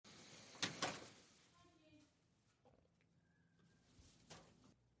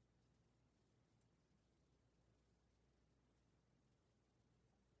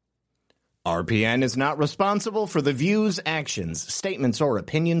RPN is not responsible for the views, actions, statements, or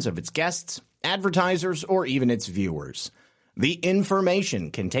opinions of its guests, advertisers, or even its viewers. The information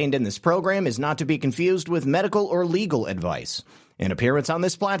contained in this program is not to be confused with medical or legal advice. An appearance on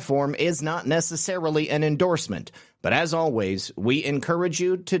this platform is not necessarily an endorsement, but as always, we encourage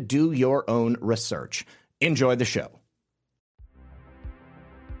you to do your own research. Enjoy the show.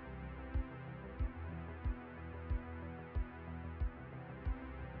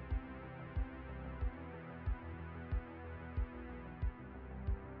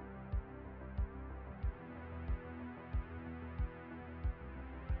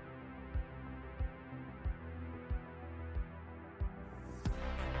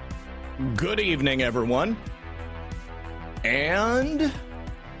 Good evening, everyone, and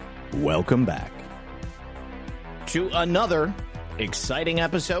welcome back to another exciting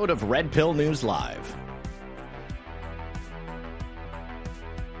episode of Red Pill News Live.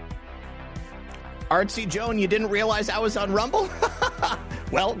 Artsy Joan, you didn't realize I was on Rumble?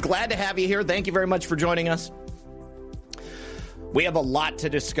 Well, glad to have you here. Thank you very much for joining us. We have a lot to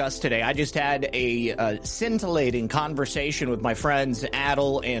discuss today. I just had a scintillating conversation with my friends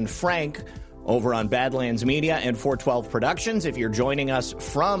Adel and Frank over on Badlands Media and 412 Productions. If you're joining us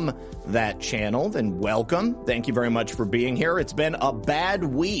from that channel, then welcome. Thank you very much for being here. It's been a bad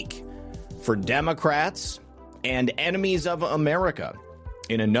week for Democrats and enemies of America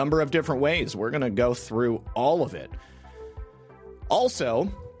in a number of different ways. We're going to go through all of it. Also,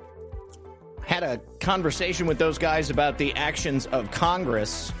 had a conversation with those guys about the actions of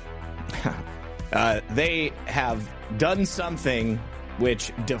Congress. They have done something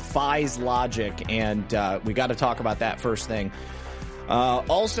which defies logic, and we got to talk about that first thing.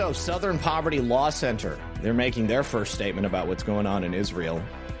 Also, Southern Poverty Law Center, they're making their first statement about what's going on in Israel.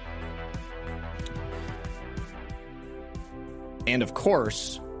 And of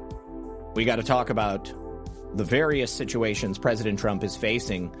course, we got to talk about the various situations President Trump is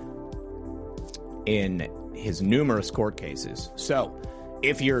facing in his numerous court cases. So,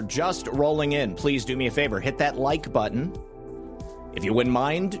 if you're just rolling in, please do me a favor, hit that like button. If you wouldn't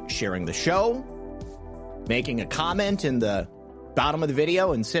mind sharing the show, making a comment in the bottom of the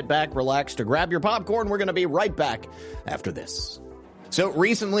video, and sit back, relax, to grab your popcorn. We're going to be right back after this. So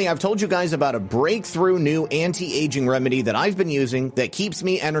recently, I've told you guys about a breakthrough new anti-aging remedy that I've been using that keeps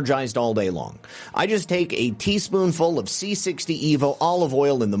me energized all day long. I just take a teaspoonful of C60 Evo olive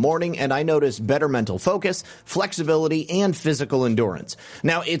oil in the morning, and I notice better mental focus, flexibility, and physical endurance.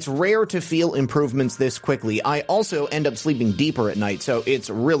 Now, it's rare to feel improvements this quickly. I also end up sleeping deeper at night, so it's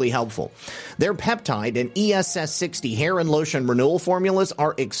really helpful. Their peptide and ESS60 hair and lotion renewal formulas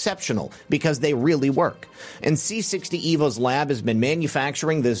are exceptional because they really work. And C60 Evo's lab has been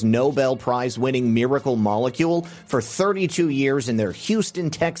manufacturing this Nobel Prize-winning miracle molecule for 32 years in their Houston,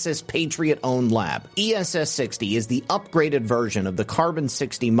 Texas, Patriot-owned lab. ESS60 is the upgraded version of the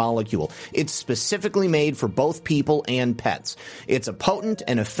carbon-60 molecule. It's specifically made for both people and pets. It's a potent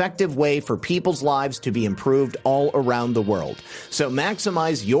and effective way for people's lives to be improved all around the world. So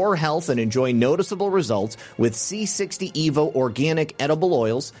maximize your health and enjoy noticeable results with C60 Evo organic edible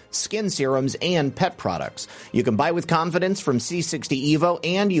oils, skin serums, and pet products. You can buy with confidence from C60 Evo,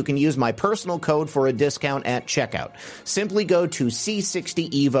 and you can use my personal code for a discount at checkout. Simply go to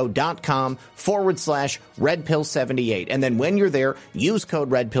c60evo.com/redpill78, and then when you're there, use code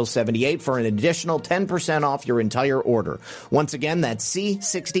redpill78 for an additional 10% off your entire order. Once again, that's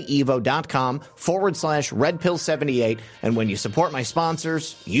c60evo.com/redpill78, and when you support my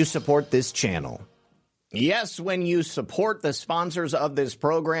sponsors, you support this channel. Yes, when you support the sponsors of this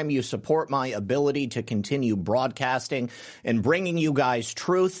program, you support my ability to continue broadcasting and bringing you guys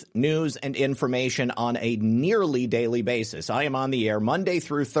truth, news, and information on a nearly daily basis. I am on the air Monday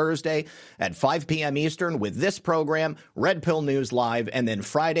through Thursday at 5 p.m. Eastern with this program, Red Pill News Live, and then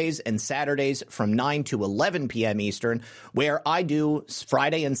Fridays and Saturdays from 9 to 11 p.m. Eastern, where I do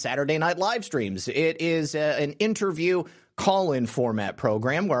Friday and Saturday night live streams. It is an interview call-in format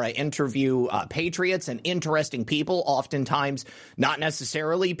program where I interview patriots and interesting people, oftentimes not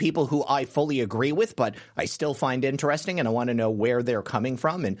necessarily people who I fully agree with, but I still find interesting, and I want to know where they're coming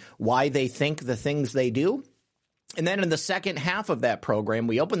from and why they think the things they do. And then in the second half of that program,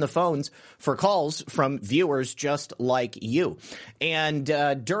 we open the phones for calls from viewers just like you. And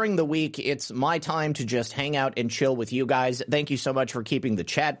during the week, it's my time to just hang out and chill with you guys. Thank you so much for keeping the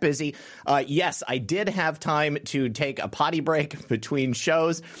chat busy. Yes, I did have time to take a potty break between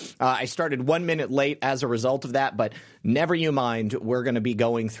shows. I started 1 minute late as a result of that, but never you mind. We're going to be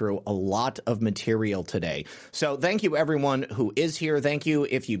going through a lot of material today. So thank you, everyone who is here. Thank you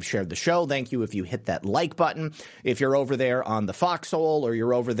if you've shared the show. Thank you if you hit that like button. If you're over there on the Foxhole or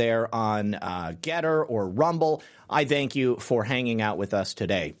you're over there on Getter or Rumble, I thank you for hanging out with us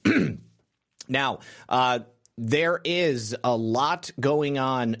today. Now, there is a lot going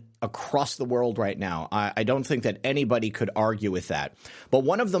on across the world right now. I don't think that anybody could argue with that. But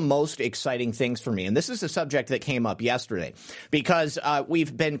one of the most exciting things for me, and this is a subject that came up yesterday, because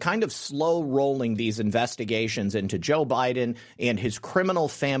we've been kind of slow rolling these investigations into Joe Biden and his criminal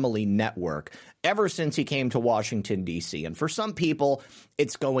family network ever since he came to Washington, D.C. And for some people,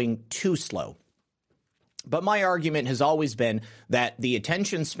 it's going too slow. But my argument has always been that the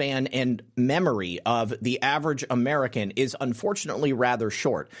attention span and memory of the average American is unfortunately rather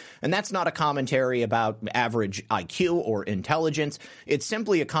short. And that's not a commentary about average IQ or intelligence. It's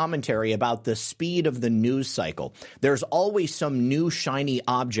simply a commentary about the speed of the news cycle. There's always some new shiny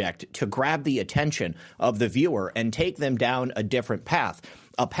object to grab the attention of the viewer and take them down a different path.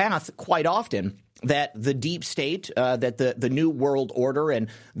 A path quite often that the deep state, that the New World Order and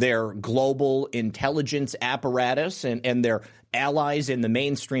their global intelligence apparatus and their allies in the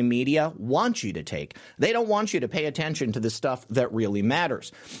mainstream media want you to take. They don't want you to pay attention to the stuff that really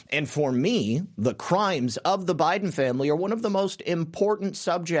matters. And for me, the crimes of the Biden family are one of the most important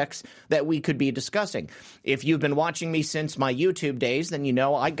subjects that we could be discussing. If you've been watching me since my YouTube days, then you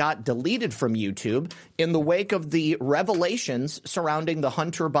know I got deleted from YouTube in the wake of the revelations surrounding the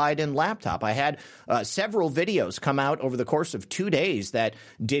Hunter Biden laptop. I had several videos come out over the course of 2 days that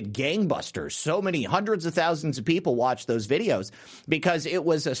did gangbusters. So many hundreds of thousands of people watched those videos because it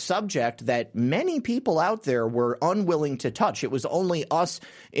was a subject that many people out there were unwilling to touch. It was only us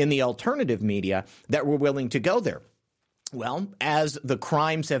in the alternative media that were willing to go there. Well, as the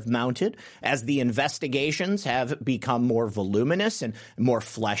crimes have mounted, as the investigations have become more voluminous and more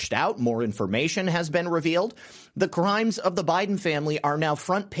fleshed out, more information has been revealed, the crimes of the Biden family are now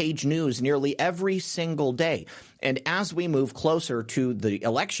front page news nearly every single day. And as we move closer to the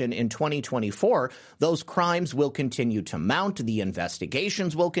election in 2024, those crimes will continue to mount, the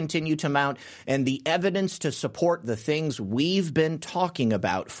investigations will continue to mount, and the evidence to support the things we've been talking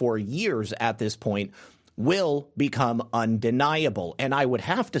about for years at this point will become undeniable. And I would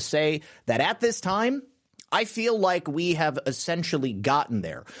have to say that at this time, I feel like we have essentially gotten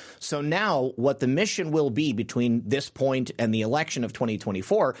there. So now what the mission will be between this point and the election of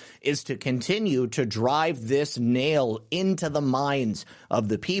 2024 is to continue to drive this nail into the minds of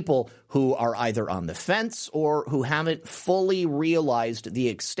the people who are either on the fence or who haven't fully realized the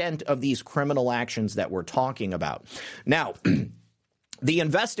extent of these criminal actions that we're talking about. Now, the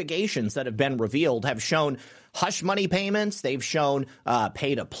investigations that have been revealed have shown hush money payments. They've shown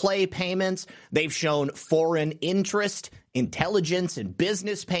pay-to-play payments. They've shown foreign interest, intelligence, and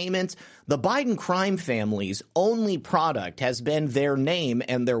business payments. The Biden crime family's only product has been their name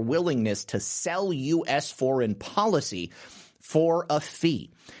and their willingness to sell U.S. foreign policy for a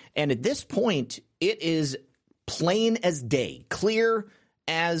fee. And at this point, it is plain as day, clear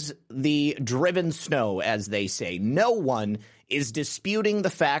as the driven snow, as they say. No one is disputing the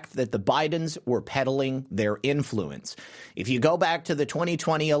fact that the Bidens were peddling their influence. If you go back to the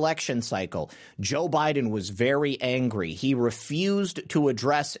 2020 election cycle, Joe Biden was very angry. He refused to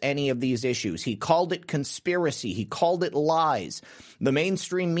address any of these issues. He called it conspiracy. He called it lies. The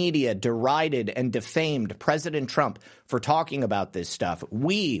mainstream media derided and defamed President Trump for talking about this stuff.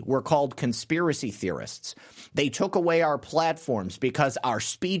 We were called conspiracy theorists. They took away our platforms because our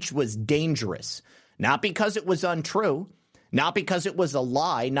speech was dangerous, not because it was untrue, not because it was a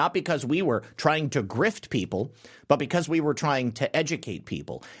lie, not because we were trying to grift people, but because we were trying to educate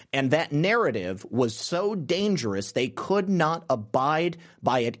people. And that narrative was so dangerous, they could not abide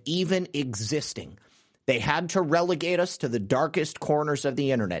by it even existing. They had to relegate us to the darkest corners of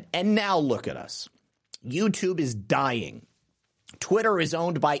the internet. And now look at us. YouTube is dying. Twitter is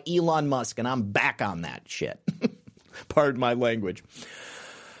owned by Elon Musk, and I'm back on that shit. Pardon my language.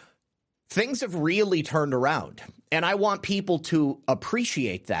 Things have really turned around, and I want people to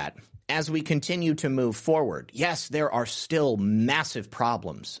appreciate that as we continue to move forward. Yes, there are still massive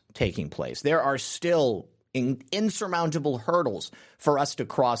problems taking place. There are still insurmountable hurdles for us to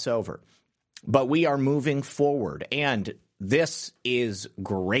cross over, but we are moving forward, and this is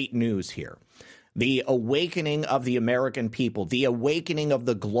great news here. The awakening of the American people, the awakening of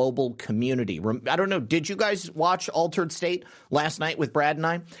the global community. I don't know, did you guys watch Altered State last night with Brad and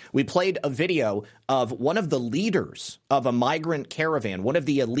I? We played a video of one of the leaders of a migrant caravan, one of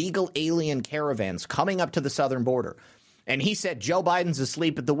the illegal alien caravans coming up to the southern border. And he said, Joe Biden's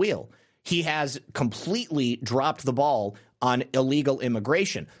asleep at the wheel. He has completely dropped the ball on illegal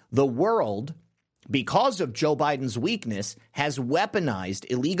immigration. The world because of Joe Biden's weakness, has weaponized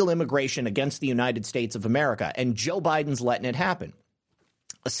illegal immigration against the United States of America, and Joe Biden's letting it happen.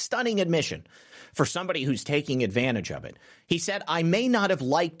 A stunning admission for somebody who's taking advantage of it. He said, I may not have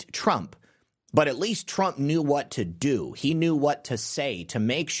liked Trump, but at least Trump knew what to do. He knew what to say to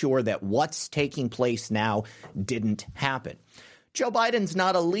make sure that what's taking place now didn't happen. Joe Biden's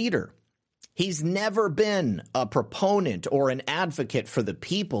not a leader. He's never been a proponent or an advocate for the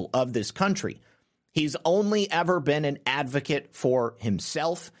people of this country. He's only ever been an advocate for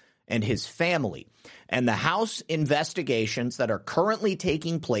himself and his family. And the House investigations that are currently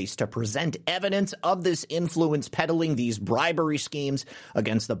taking place to present evidence of this influence peddling, these bribery schemes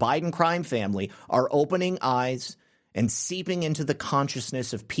against the Biden crime family, are opening eyes and seeping into the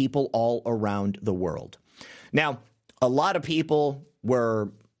consciousness of people all around the world. Now, a lot of people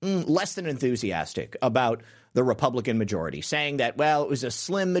were less than enthusiastic about the Republican majority, saying that, well, it was a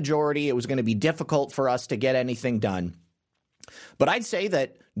slim majority. It was going to be difficult for us to get anything done. But I'd say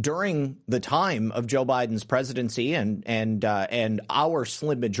that during the time of Joe Biden's presidency and our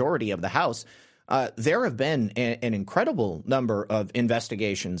slim majority of the House, there have been an incredible number of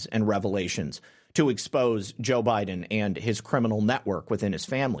investigations and revelations to expose Joe Biden and his criminal network within his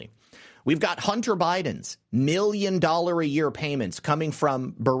family. We've got Hunter Biden's $1 million a year payments coming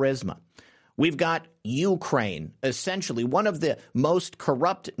from Burisma. We've got Ukraine, essentially one of the most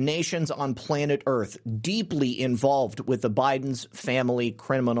corrupt nations on planet Earth, deeply involved with the Biden's family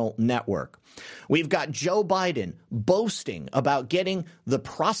criminal network. We've got Joe Biden boasting about getting the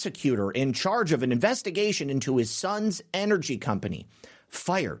prosecutor in charge of an investigation into his son's energy company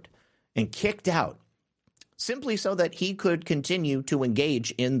fired and kicked out, simply so that he could continue to engage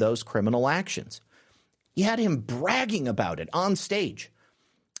in those criminal actions. You had him bragging about it on stage.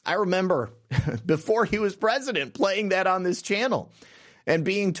 I remember before he was president playing that on this channel and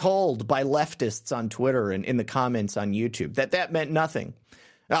being told by leftists on Twitter and in the comments on YouTube that meant nothing.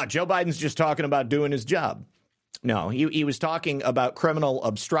 Oh, Joe Biden's just talking about doing his job. No, he was talking about criminal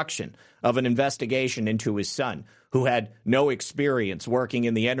obstruction of an investigation into his son, who had no experience working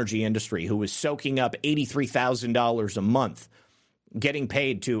in the energy industry, who was soaking up $83,000 a month, getting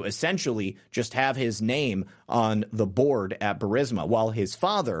paid to essentially just have his name on the board at Burisma, while his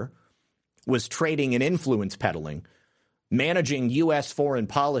father was trading and influence peddling, managing U.S. foreign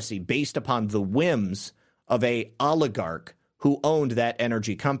policy based upon the whims of a oligarch who owned that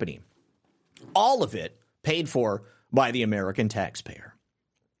energy company. All of it paid for by the American taxpayer.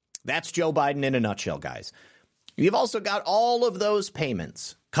 That's Joe Biden in a nutshell, guys. You've also got all of those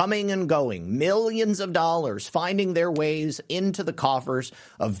payments coming and going, millions of dollars finding their ways into the coffers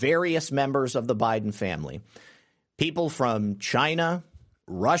of various members of the Biden family. People from China,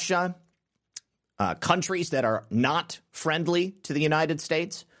 Russia, countries that are not friendly to the United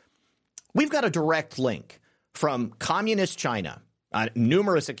States. We've got a direct link from communist China on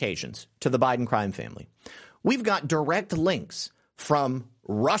numerous occasions to the Biden crime family. We've got direct links from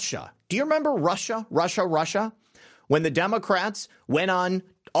Russia. Do you remember Russia? When the Democrats went on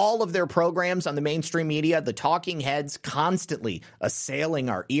all of their programs on the mainstream media, the talking heads constantly assailing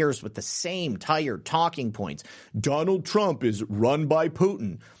our ears with the same tired talking points. Donald Trump is run by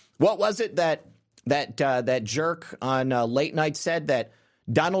Putin. What was it that jerk on late night said, that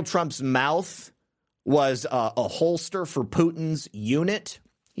Donald Trump's mouth was a holster for Putin's unit?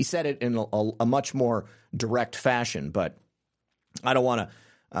 He said it in a much more direct fashion, but I don't want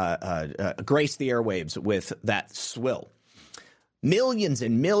to grace the airwaves with that swill. Millions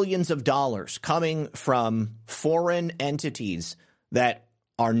and millions of dollars coming from foreign entities that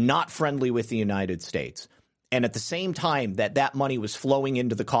are not friendly with the United States. And at the same time that money was flowing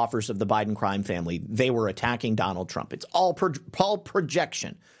into the coffers of the Biden crime family, they were attacking Donald Trump. It's all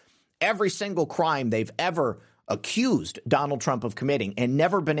projection. Every single crime they've ever accused Donald Trump of committing and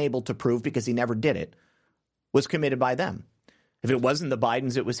never been able to prove, because he never did it, was committed by them. If it wasn't the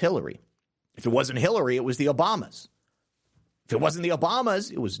Bidens, it was Hillary. If it wasn't Hillary, it was the Obamas. If it wasn't the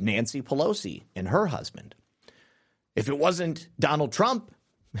Obamas, it was Nancy Pelosi and her husband. If it wasn't Donald Trump,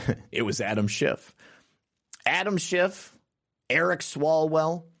 it was Adam Schiff. Adam Schiff, Eric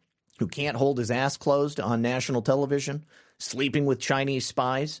Swalwell, who can't hold his ass closed on national television, sleeping with Chinese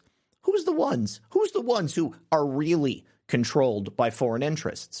spies. Who's the ones who are really controlled by foreign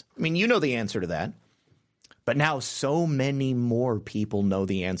interests? I mean, you know the answer to that. But now so many more people know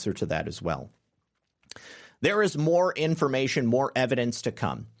the answer to that as well. There is more information, more evidence to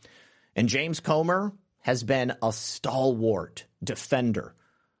come. And James Comer has been a stalwart defender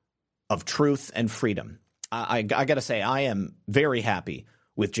of truth and freedom. I got to say, I am very happy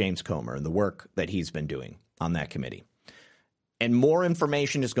with James Comer and the work that he's been doing on that committee. And more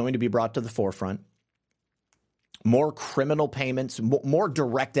information is going to be brought to the forefront. More criminal payments, more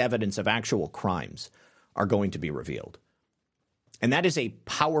direct evidence of actual crimes are going to be revealed. And that is a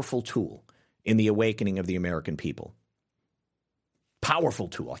powerful tool in the awakening of the American people. Powerful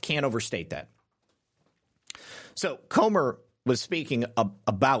tool. I can't overstate that. So Comer was speaking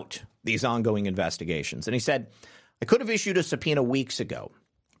about these ongoing investigations, and he said, I could have issued a subpoena weeks ago,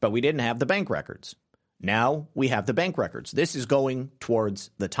 but we didn't have the bank records. Now we have the bank records. This is going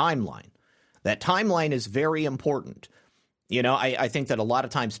towards the timeline. That timeline is very important. You know, I think that a lot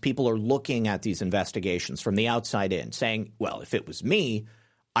of times people are looking at these investigations from the outside in, saying, well, if it was me,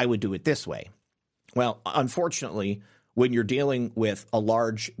 I would do it this way. Well, unfortunately, when you're dealing with a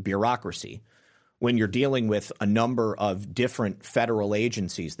large bureaucracy, when you're dealing with a number of different federal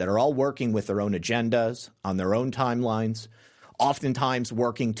agencies that are all working with their own agendas on their own timelines, oftentimes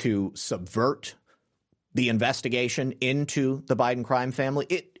working to subvert the investigation into the Biden crime family,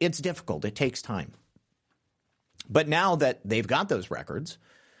 it's difficult. It takes time. But now that they've got those records,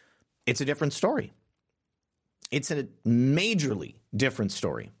 it's a different story. It's a majorly different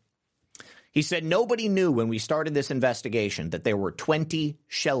story. He said nobody knew when we started this investigation that there were 20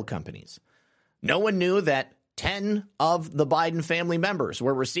 shell companies. No one knew that 10 of the Biden family members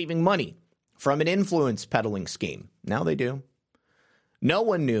were receiving money from an influence peddling scheme. Now they do. No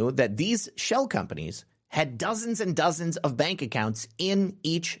one knew that these shell companies had dozens and dozens of bank accounts in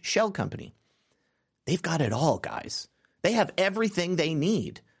each shell company. They've got it all, guys. They have everything they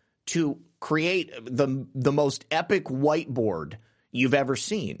need to create the most epic whiteboard you've ever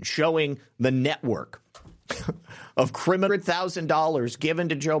seen, showing the network of criminal $100,000 given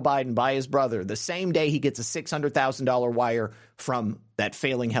to Joe Biden by his brother the same day he gets a $600,000 wire from that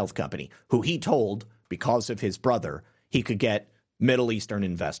failing health company, who he told, because of his brother, he could get Middle Eastern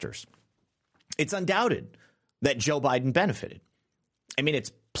investors. It's undoubted that Joe Biden benefited. I mean,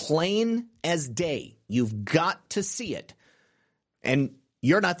 it's plain as day. You've got to see it. And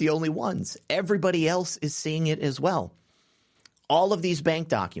you're not the only ones. Everybody else is seeing it as well. All of these bank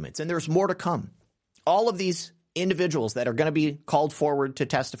documents, and there's more to come. All of these individuals that are going to be called forward to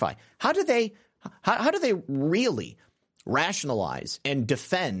testify. How do they really rationalize and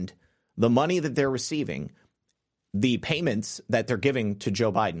defend the money that they're receiving, the payments that they're giving to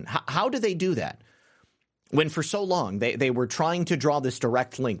Joe Biden? How do they do that? When for so long they were trying to draw this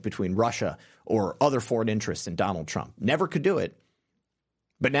direct link between Russia or other foreign interests and Donald Trump. Never could do it.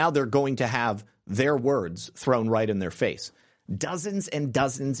 But now they're going to have their words thrown right in their face. Dozens and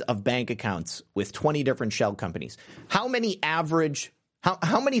dozens of bank accounts with 20 different shell companies. How many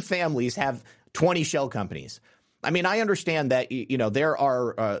families have 20 shell companies? I mean, I understand that, you know, there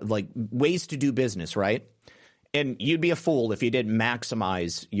are like ways to do business, right? And you'd be a fool if you didn't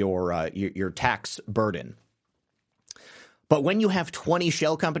maximize your tax burden. But when you have 20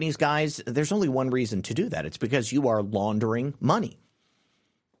 shell companies, guys, there's only one reason to do that. It's because you are laundering money.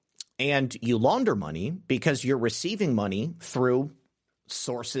 And you launder money because you're receiving money through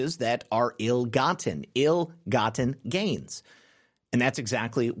sources that are ill-gotten gains. And that's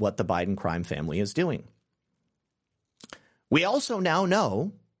exactly what the Biden crime family is doing. We also now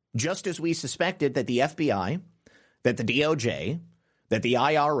know, just as we suspected, that the FBI, that the DOJ, that the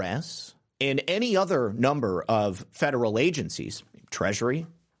IRS, and any other number of federal agencies, Treasury,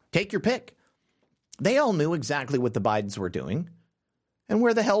 take your pick, they all knew exactly what the Bidens were doing. And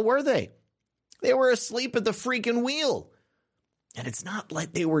where the hell were they? They were asleep at the freaking wheel. And it's not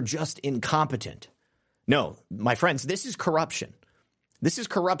like they were just incompetent. No, my friends, this is corruption. This is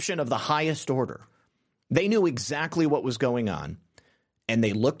corruption of the highest order. They knew exactly what was going on, and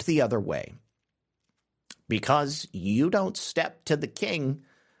they looked the other way. Because you don't step to the king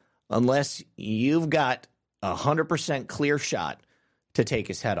unless you've got 100% clear shot to take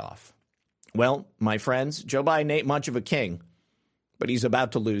his head off. Well, my friends, Joe Biden ain't much of a king, but he's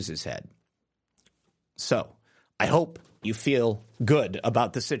about to lose his head. So I hope you feel good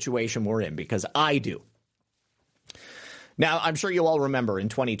about the situation we're in, because I do. Now, I'm sure you all remember in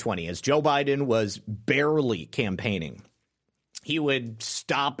 2020, as Joe Biden was barely campaigning, he would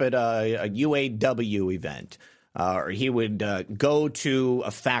stop at a UAW event, or he would go to a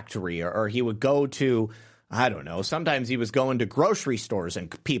factory, or he would go to, I don't know, sometimes he was going to grocery stores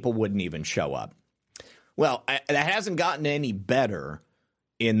and people wouldn't even show up. Well, that hasn't gotten any better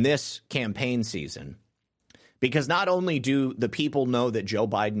in this campaign season, because not only do the people know that Joe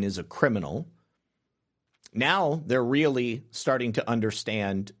Biden is a criminal, now they're really starting to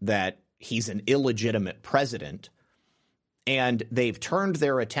understand that he's an illegitimate president, and they've turned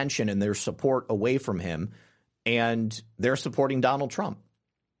their attention and their support away from him, and they're supporting Donald Trump,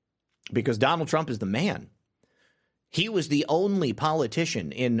 because Donald Trump is the man. He was the only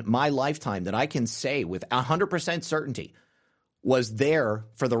politician in my lifetime that I can say with 100% certainty was there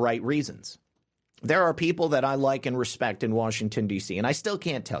for the right reasons. There are people that I like and respect in Washington, D.C., and I still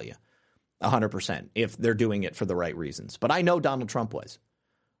can't tell you 100% if they're doing it for the right reasons. But I know Donald Trump was.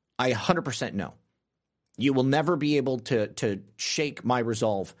 I 100% know. You will never be able to shake my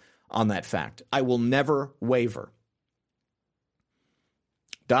resolve on that fact. I will never waver.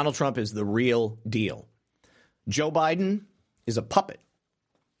 Donald Trump is the real deal. Joe Biden is a puppet.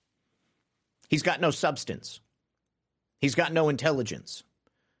 He's got no substance. He's got no intelligence.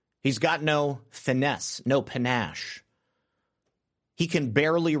 He's got no finesse, no panache. He can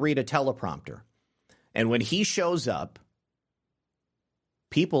barely read a teleprompter. And when he shows up,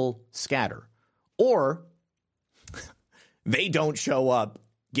 people scatter. Or they don't show up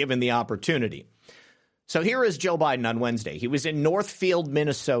given the opportunity. So here is Joe Biden on Wednesday. He was in Northfield,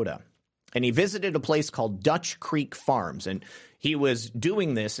 Minnesota, and he visited a place called Dutch Creek Farms. And he was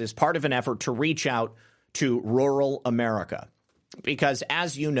doing this as part of an effort to reach out to rural America. Because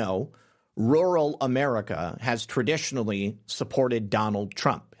as you know, rural America has traditionally supported Donald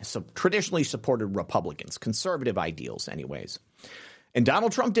Trump, traditionally supported Republicans, conservative ideals anyways. And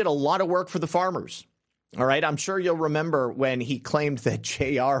Donald Trump did a lot of work for the farmers. All right. I'm sure you'll remember when he claimed that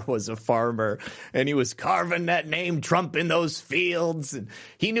JR was a farmer and he was carving that name Trump in those fields. And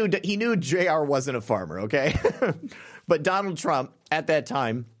he knew JR wasn't a farmer. OK, but Donald Trump at that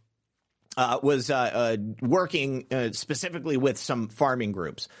time was working specifically with some farming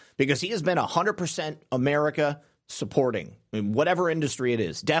groups because he has been 100% America supporting in whatever industry it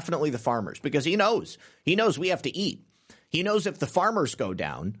is. Definitely the farmers, because he knows we have to eat. He knows if the farmers go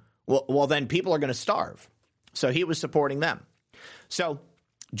down, well, then people are going to starve. So he was supporting them. So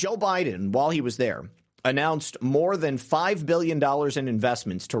Joe Biden, while he was there, announced more than $5 billion in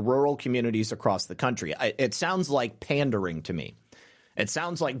investments to rural communities across the country. It sounds like pandering to me. It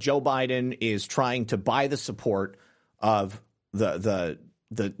sounds like Joe Biden is trying to buy the support of the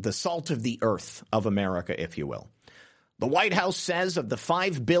salt of the earth of America, if you will. The White House says of the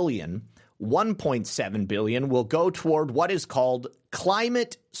 $5 billion, $1.7 billion will go toward what is called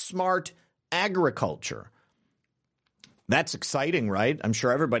climate smart agriculture. That's exciting, right? I'm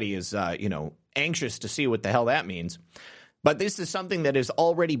sure everybody is, anxious to see what the hell that means. But this is something that is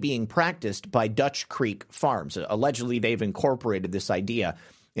already being practiced by Dutch Creek Farms. Allegedly, they've incorporated this idea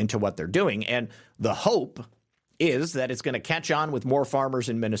into what they're doing. And the hope is that it's going to catch on with more farmers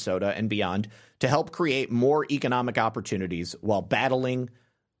in Minnesota and beyond to help create more economic opportunities while battling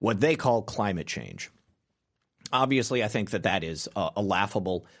what they call climate change. Obviously, I think that is a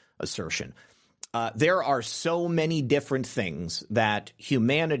laughable assertion. There are so many different things that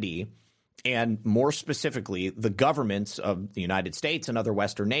humanity, and more specifically, the governments of the United States and other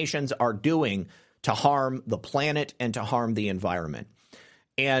Western nations, are doing to harm the planet and to harm the environment.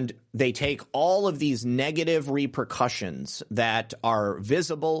 And they take all of these negative repercussions that are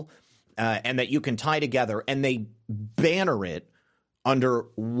visible and that you can tie together, and they banner it under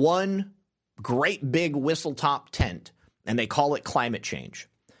one great big whistle-top tent, and they call it climate change.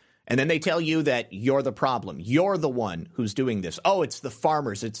 And then they tell you that you're the problem. You're the one who's doing this. Oh, it's the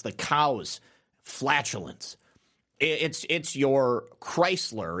farmers. It's the cows. Flatulence. It's your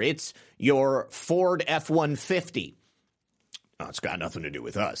Chrysler. It's your Ford F-150. Oh, it's got nothing to do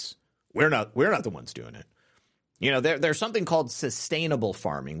with us. We're not the ones doing it. You know, there's something called sustainable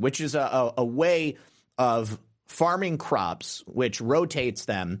farming, which is a way of farming crops, which rotates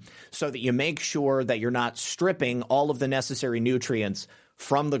them so that you make sure that you're not stripping all of the necessary nutrients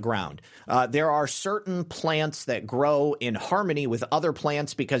from the ground. There are certain plants that grow in harmony with other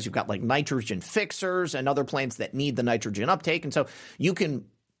plants because you've got like nitrogen fixers and other plants that need the nitrogen uptake. And so you can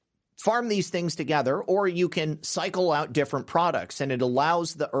farm these things together, or you can cycle out different products, and it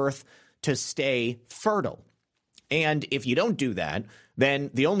allows the earth to stay fertile. And if you don't do that, then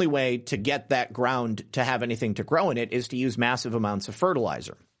the only way to get that ground to have anything to grow in it is to use massive amounts of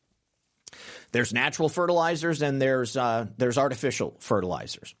fertilizer. There's natural fertilizers and there's artificial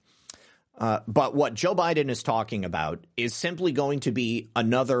fertilizers. But what Joe Biden is talking about is simply going to be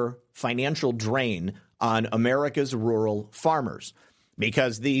another financial drain on America's rural farmers,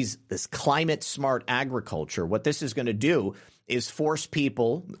 because this climate smart agriculture, what this is going to do is force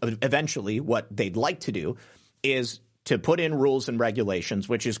people, eventually what they'd like to do is to put in rules and regulations,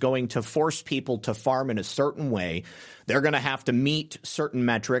 which is going to force people to farm in a certain way. They're going to have to meet certain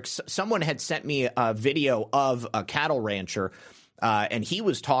metrics. Someone had sent me a video of a cattle rancher And he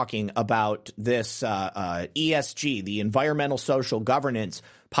was talking about this ESG, the environmental social governance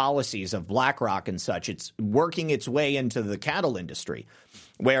policies of BlackRock and such. It's working its way into the cattle industry,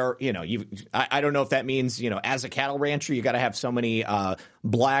 where, I don't know if that means, as a cattle rancher, you got to have so many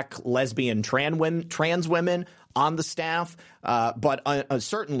black, lesbian, trans women on the staff. But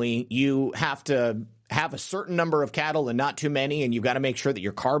certainly you have to have a certain number of cattle and not too many, and you've got to make sure that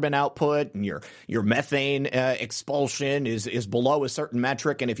your carbon output and your methane expulsion is below a certain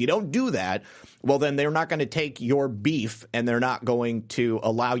metric. And if you don't do that, well, then they're not going to take your beef and they're not going to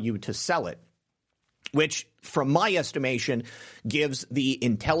allow you to sell it, which, from my estimation, gives the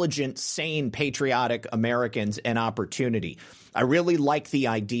intelligent, sane, patriotic Americans an opportunity. I really like the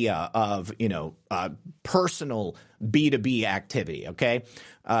idea of, personal B2B activity, okay?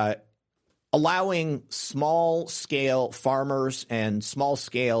 Allowing small-scale farmers and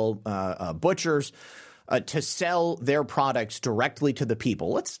small-scale butchers to sell their products directly to the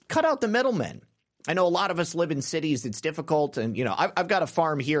people. Let's cut out the middlemen. I know a lot of us live in cities. It's difficult. And, I've got a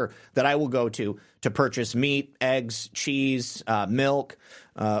farm here that I will go to purchase meat, eggs, cheese, milk,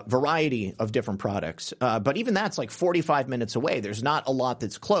 variety of different products. But even that's like 45 minutes away. There's not a lot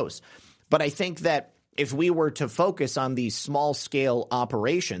that's close. But I think that if we were to focus on these small scale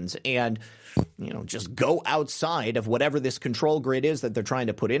operations and, just go outside of whatever this control grid is that they're trying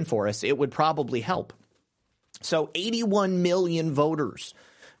to put in for us, it would probably help. So 81 million voters,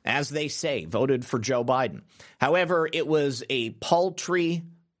 as they say, voted for Joe Biden. However, it was a paltry,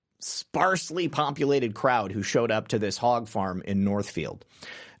 sparsely populated crowd who showed up to this hog farm in Northfield.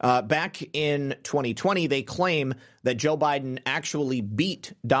 Back in 2020, they claim that Joe Biden actually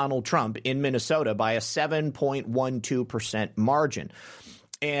beat Donald Trump in Minnesota by a 7.12% margin.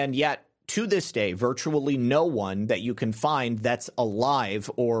 And yet, to this day, virtually no one that you can find that's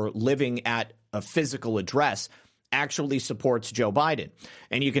alive or living at a physical address actually supports Joe Biden.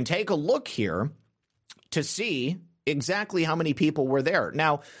 And you can take a look here to see exactly how many people were there.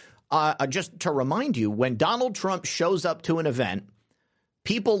 Now, just to remind you, when Donald Trump shows up to an event,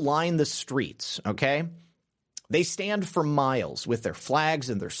 people line the streets, okay? They stand for miles with their flags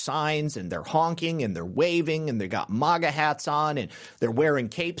and their signs, and they're honking and they're waving, and they got MAGA hats on, and they're wearing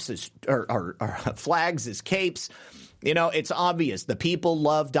capes or flags as capes. It's obvious. The people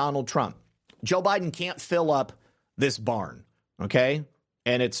love Donald Trump. Joe Biden can't fill up this barn, okay?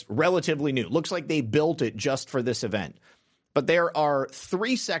 And it's relatively new. Looks like they built it just for this event. But there are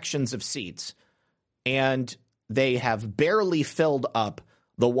 3 sections of seats, and they have barely filled up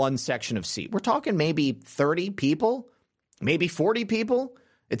the one section of seat. We're talking maybe 30 people, maybe 40 people.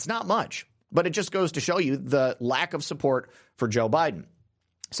 It's not much, but it just goes to show you the lack of support for Joe Biden.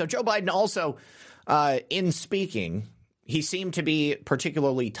 So Joe Biden also, in speaking, he seemed to be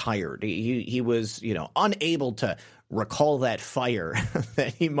particularly tired. He was, unable to recall that fire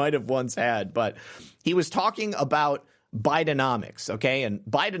that he might have once had, but he was talking about Bidenomics, okay? And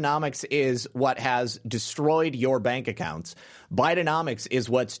Bidenomics is what has destroyed your bank accounts. Bidenomics is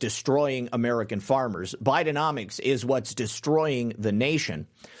what's destroying American farmers. Bidenomics is what's destroying the nation.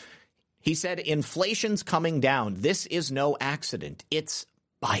 He said, inflation's coming down. This is no accident. It's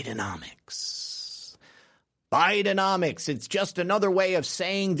Bidenomics. Bidenomics. It's just another way of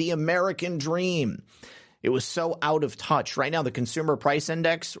saying the American dream. It was so out of touch. Right now, the consumer price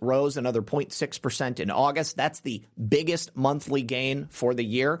index rose another 0.6% in August. That's the biggest monthly gain for the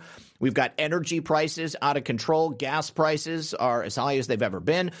year. We've got energy prices out of control. Gas prices are as high as they've ever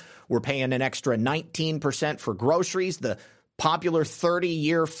been. We're paying an extra 19% for groceries. The popular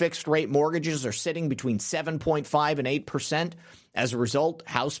 30-year fixed-rate mortgages are sitting between 7.5 and 8%. As a result,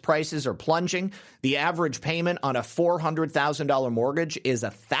 house prices are plunging. The average payment on a $400,000 mortgage is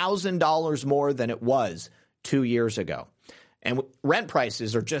 $1,000 more than it was 2 years ago. And rent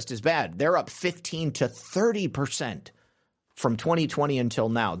prices are just as bad. They're up 15 to 30% from 2020 until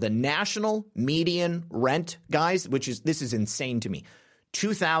now. The national median rent, guys, this is insane to me,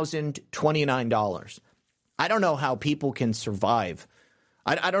 $2,029. I don't know how people can survive.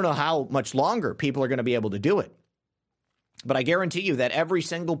 I don't know how much longer people are going to be able to do it. But I guarantee you that every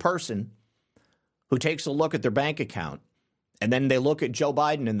single person who takes a look at their bank account and then they look at Joe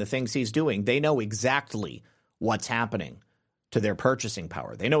Biden and the things he's doing, they know exactly what's happening to their purchasing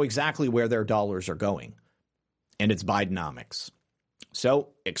power. They know exactly where their dollars are going. And it's Bidenomics. So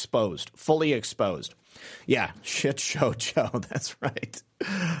exposed, fully exposed. Yeah, shit show Joe. That's right.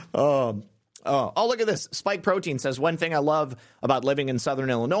 Oh, look at this. Spike Protein says, one thing I love about living in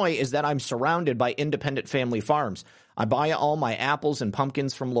Southern Illinois is that I'm surrounded by independent family farms. I buy all my apples and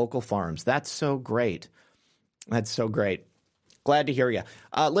pumpkins from local farms. That's so great. That's so great. Glad to hear you.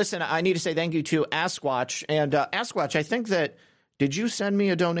 Listen, I need to say thank you to Asquatch. And Asquatch, I think that did you send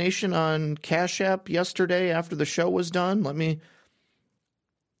me a donation on Cash App yesterday after the show was done? Let me.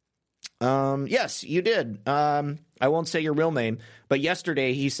 Yes, you did. I won't say your real name, but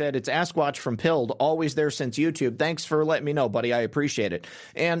yesterday he said it's Askwatch from Pilled, always there since YouTube. Thanks for letting me know, buddy. I appreciate it.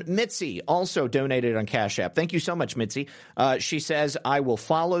 And Mitzi also donated on Cash App. Thank you so much, Mitzi. She says, I will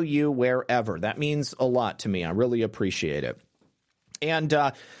follow you wherever. That means a lot to me. I really appreciate it. And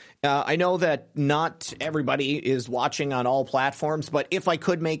I know that not everybody is watching on all platforms, but if I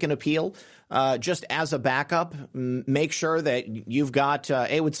could make an appeal, just as a backup, make sure that you've got,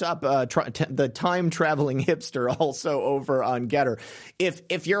 hey, what's up? The time-traveling hipster also over on Getter.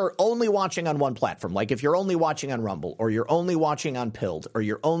 If you're only watching on one platform, like if you're only watching on Rumble, or you're only watching on Pilled, or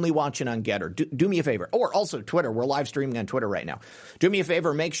you're only watching on Getter, do me a favor. Or also Twitter. We're live streaming on Twitter right now. Do me a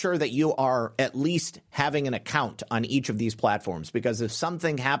favor. Make sure that you are at least having an account on each of these platforms, because if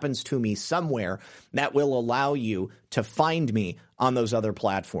something happens to me somewhere, that will allow you to find me on those other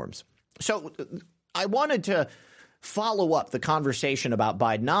platforms. So I wanted to follow up the conversation about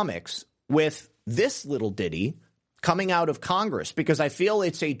Bidenomics with this little ditty coming out of Congress, because I feel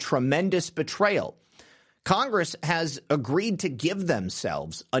it's a tremendous betrayal. Congress has agreed to give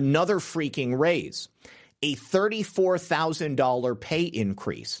themselves another freaking raise, a $34,000 pay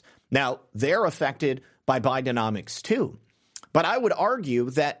increase. Now, they're affected by Bidenomics too, but I would argue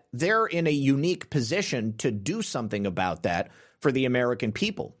that they're in a unique position to do something about that for the American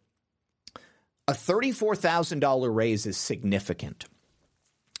people. A $34,000 raise is significant.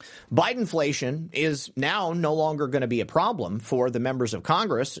 Bidenflation is now no longer going to be a problem for the members of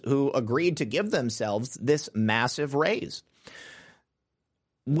Congress who agreed to give themselves this massive raise.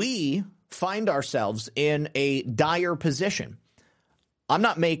 We find ourselves in a dire position. I'm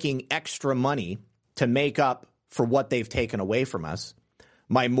not making extra money to make up for what they've taken away from us.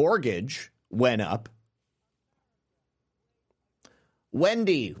 My mortgage went up.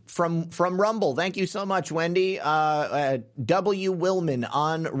 Wendy from Rumble. Thank you so much, Wendy. W. Willman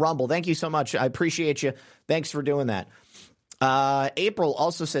on Rumble. Thank you so much. I appreciate you. Thanks for doing that. April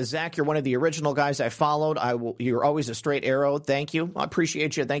also says, Zach, you're one of the original guys I followed. You're always a straight arrow. Thank you. I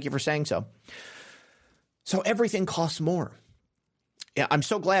appreciate you. Thank you for saying so. So everything costs more. Yeah, I'm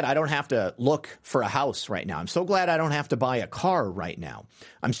so glad I don't have to look for a house right now. I'm so glad I don't have to buy a car right now.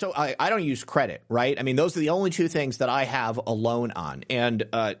 I don't use credit, right? I mean, those are the only two things that I have a loan on. And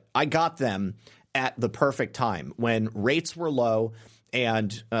I got them at the perfect time when rates were low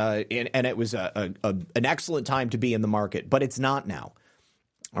and it was an excellent time to be in the market. But it's not now.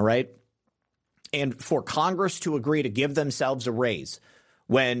 All right. And for Congress to agree to give themselves a raise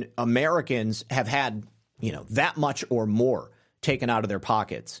when Americans have had, that much or more taken out of their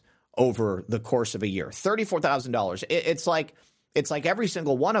pockets over the course of a year. $34,000. It's like every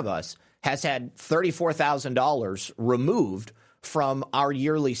single one of us has had $34,000 removed from our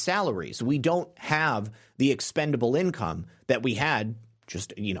yearly salaries. We don't have the expendable income that we had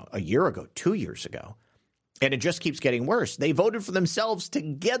just, a year ago, 2 years ago. And it just keeps getting worse. They voted for themselves to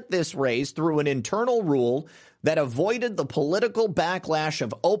get this raise through an internal rule that avoided the political backlash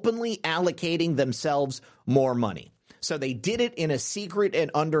of openly allocating themselves more money. So they did it in a secret and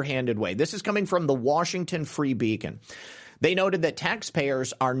underhanded way. This is coming from the Washington Free Beacon. They noted that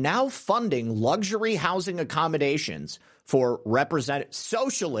taxpayers are now funding luxury housing accommodations for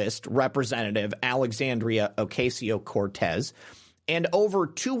Socialist Representative Alexandria Ocasio-Cortez and over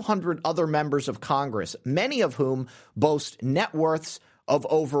 200 other members of Congress, many of whom boast net worths of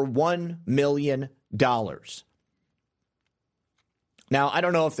over $1 million. Now, I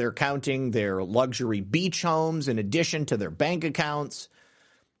don't know if they're counting their luxury beach homes in addition to their bank accounts,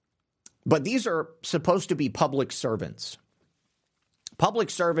 but these are supposed to be public servants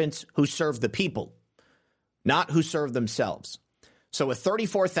who serve the people, not who serve themselves. So a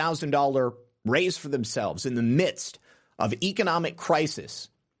 $34,000 raise for themselves in the midst of economic crisis,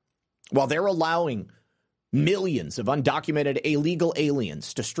 while they're allowing millions of undocumented illegal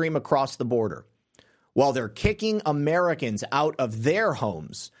aliens to stream across the border, while they're kicking Americans out of their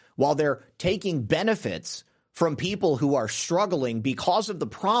homes, while they're taking benefits from people who are struggling because of the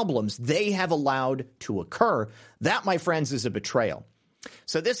problems they have allowed to occur. That, my friends, is a betrayal.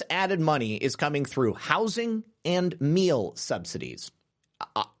 So this added money is coming through housing and meal subsidies.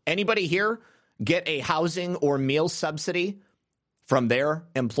 Anybody here get a housing or meal subsidy from their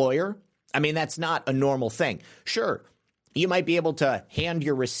employer? I mean, that's not a normal thing. Sure, you might be able to hand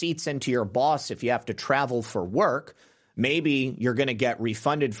your receipts into your boss if you have to travel for work. Maybe you're going to get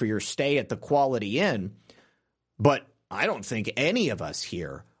refunded for your stay at the Quality Inn. But I don't think any of us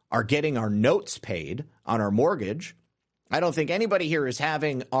here are getting our notes paid on our mortgage. I don't think anybody here is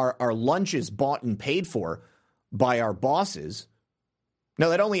having our lunches bought and paid for by our bosses. No,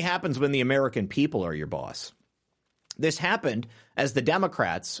 that only happens when the American people are your boss. This happened as the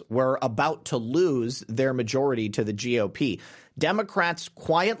Democrats were about to lose their majority to the GOP. Democrats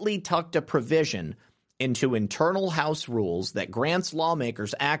quietly tucked a provision into internal House rules that grants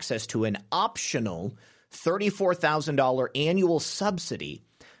lawmakers access to an optional $34,000 annual subsidy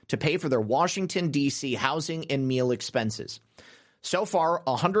to pay for their Washington, D.C. housing and meal expenses. So far,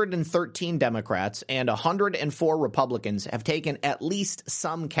 113 Democrats and 104 Republicans have taken at least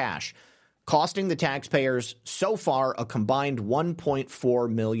some cash, costing the taxpayers so far a combined $1.4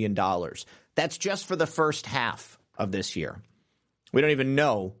 million. That's just for the first half of this year. We don't even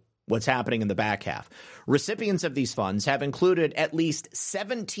know what's happening in the back half. Recipients of these funds have included at least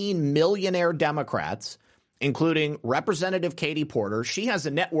 17 millionaire Democrats, including Representative Katie Porter. She has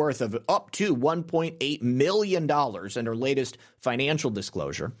a net worth of up to $1.8 million in her latest financial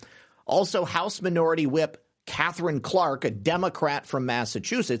disclosure. Also, House Minority Whip Catherine Clark, a Democrat from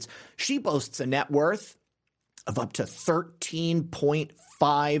Massachusetts, she boasts a net worth of up to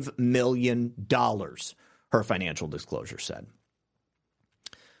 $13.5 million, her financial disclosure said.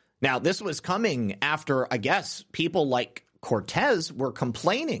 Now, this was coming after, I guess, people like Cortez were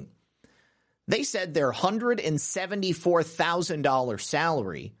complaining. They said their $174,000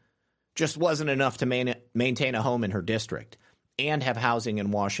 salary just wasn't enough to maintain a home in her district and have housing in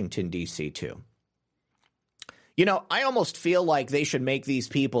Washington, D.C., too. You know, I almost feel like they should make these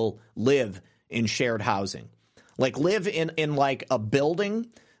people live in shared housing, like live in like a building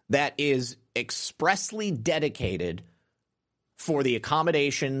that is expressly dedicated for the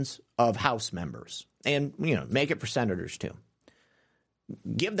accommodations of House members, and, you know, make it for senators, too.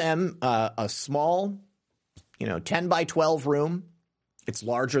 Give them a small, 10 by 12 room. It's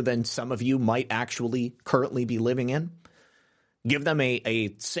larger than some of you might actually currently be living in. Give them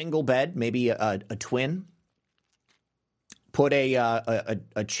a single bed, maybe a twin. Put a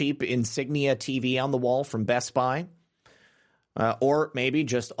cheap Insignia TV on the wall from Best Buy. Or maybe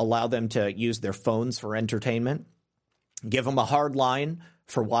just allow them to use their phones for entertainment. Give them a hard line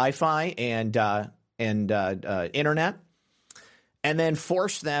for Wi-Fi and internet. And then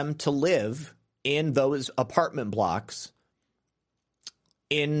force them to live in those apartment blocks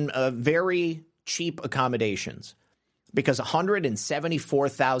in very cheap accommodations, because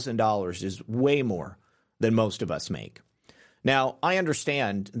 $174,000 is way more than most of us make. Now, I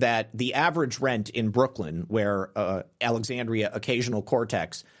understand that the average rent in Brooklyn, where Alexandria Occasional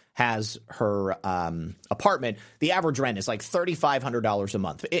Cortex has her apartment, the average rent is like $3,500 a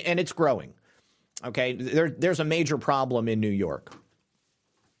month, and it's growing. Okay, there's a major problem in New York.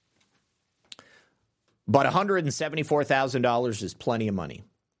 But $174,000 is plenty of money.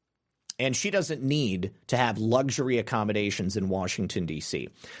 And she doesn't need to have luxury accommodations in Washington, D.C.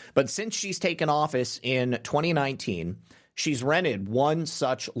 But since she's taken office in 2019, she's rented one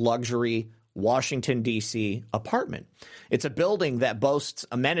such luxury Washington, D.C. apartment. It's a building that boasts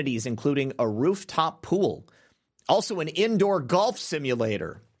amenities including a rooftop pool, also an indoor golf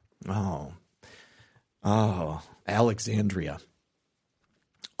simulator. Oh, Alexandria.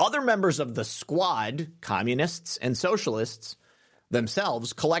 Other members of the squad, communists and socialists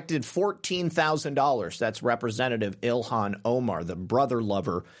themselves, collected $14,000. That's Representative Ilhan Omar, the brother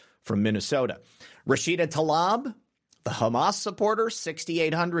lover from Minnesota. Rashida Tlaib, the Hamas supporter,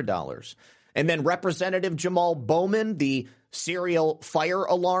 $6,800. And then Representative Jamal Bowman, the serial fire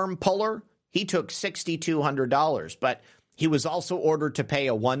alarm puller, he took $6,200. But he was also ordered to pay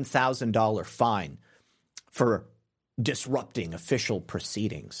a $1,000 fine for disrupting official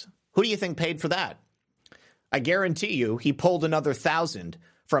proceedings. Who do you think paid for that? I guarantee you he pulled another $1,000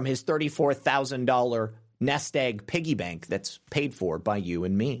 from his $34,000 nest egg piggy bank that's paid for by you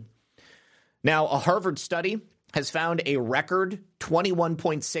and me. Now, a Harvard study has found a record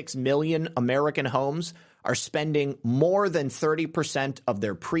 21.6 million American homes are spending more than 30% of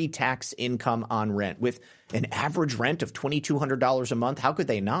their pre-tax income on rent. With an average rent of $2,200 a month, how could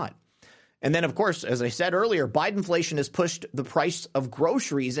they not? And then, of course, as I said earlier, Bidenflation has pushed the price of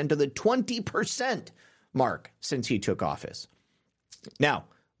groceries into the 20% mark since he took office. Now,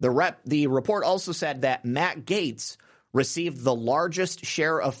 the report also said that Matt Gaetz received the largest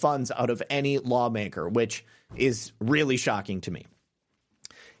share of funds out of any lawmaker, which is really shocking to me.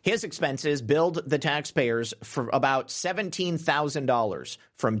 His expenses billed the taxpayers for about $17,000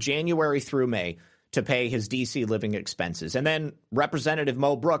 from January through May to pay his D.C. living expenses. And then Representative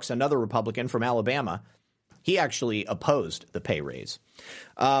Mo Brooks, another Republican from Alabama, he actually opposed the pay raise.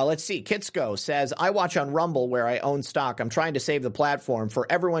 Let's see. Kitsko says, I watch on Rumble where I own stock. I'm trying to save the platform for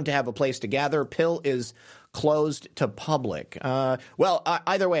everyone to have a place to gather. Pill is closed to public.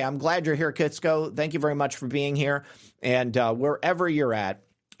 Either way, I'm glad you're here, Kitsko. Thank you very much for being here. And wherever you're at,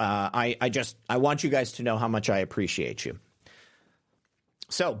 I want you guys to know how much I appreciate you.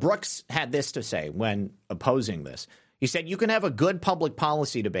 So Brooks had this to say when opposing this. He said, you can have a good public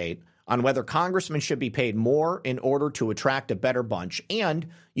policy debate on whether congressmen should be paid more in order to attract a better bunch, and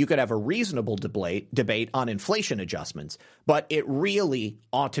you could have a reasonable debate on inflation adjustments, but it really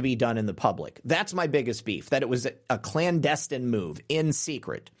ought to be done in the public. That's my biggest beef, that it was a clandestine move in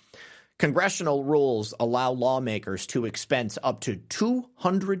secret. Congressional rules allow lawmakers to expense up to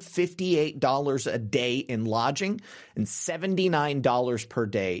 $258 a day in lodging and $79 per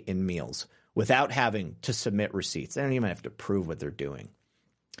day in meals without having to submit receipts. They don't even have to prove what they're doing.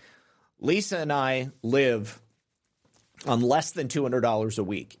 Lisa and I live on less than $200 a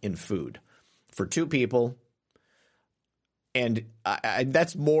week in food for two people, and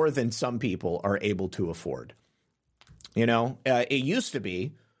that's more than some people are able to afford. You know, it used to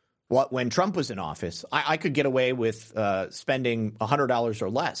be when Trump was in office, I could get away with spending $100 or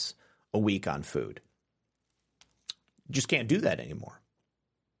less a week on food. Just can't do that anymore.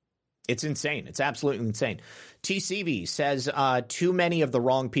 It's insane. It's absolutely insane. TCV says too many of the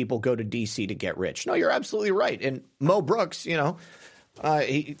wrong people go to D.C. to get rich. No, you're absolutely right. And Mo Brooks, you know,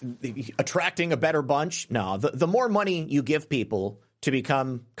 attracting a better bunch. No, the more money you give people to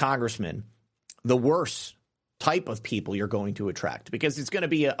become congressmen, the worse type of people you're going to attract, because it's going to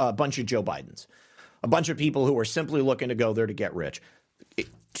be a bunch of Joe Bidens, a bunch of people who are simply looking to go there to get rich.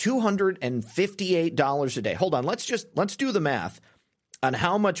 $258 a day. Hold on. Let's do the math on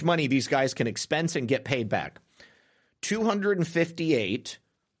how much money these guys can expense and get paid back. 258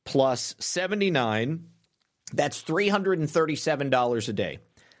 plus 79, that's $337 a day.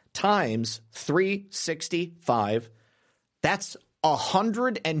 Times 365, that's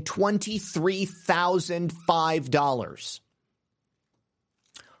 $123,005.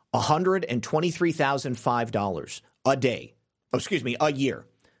 $123,005 a day. Oh, excuse me, a year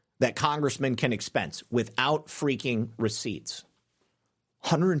that congressmen can expense without freaking receipts.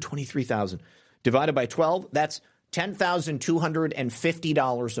 123,000 divided by 12, that's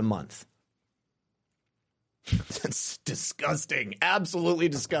 $10,250 a month. That's disgusting. Absolutely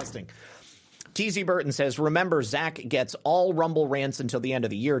disgusting. TZ Burton says, remember, Zach gets all Rumble rants until the end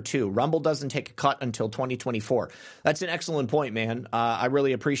of the year, too. Rumble doesn't take a cut until 2024. That's an excellent point, man. I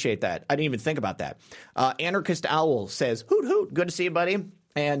really appreciate that. I didn't even think about that. Anarchist Owl says, hoot, hoot. Good to see you, buddy.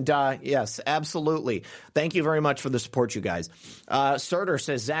 And yes, absolutely. Thank you very much for the support, you guys. Surter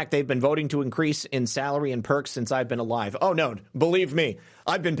says, Zach, they've been voting to increase in salary and perks since I've been alive. Oh, no, believe me,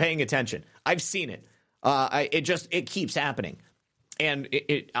 I've been paying attention. I've seen it. It keeps happening. And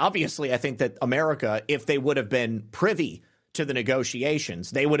obviously, I think that America, if they would have been privy to the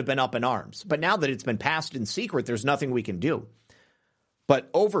negotiations, they would have been up in arms. But now that it's been passed in secret, there's nothing we can do. But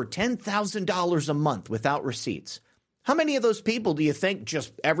over $10,000 a month without receipts. How many of those people do you think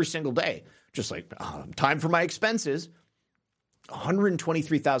just every single day, just like, time for my expenses,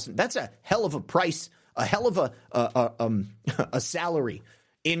 $123,000? That's a hell of a price, a hell of a salary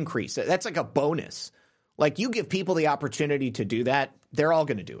increase. That's like a bonus. Like, you give people the opportunity to do that, they're all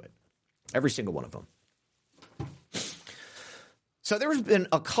going to do it. Every single one of them. So there's been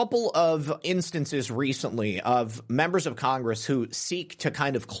a couple of instances recently of members of Congress who seek to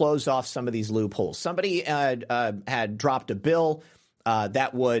kind of close off some of these loopholes. Somebody had dropped a bill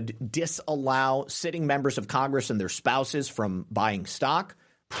that would disallow sitting members of Congress and their spouses from buying stock.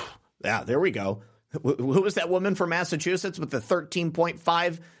 Yeah, there we go. Who was that woman from Massachusetts with the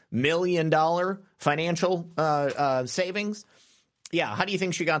 $13.5 million financial savings? Yeah, how do you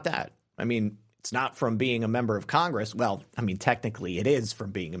think she got that? I mean, it's not from being a member of Congress. Well, I mean, technically it is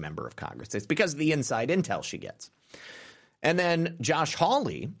from being a member of Congress. It's because of the inside intel she gets. And then Josh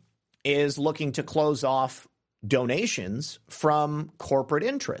Hawley is looking to close off donations from corporate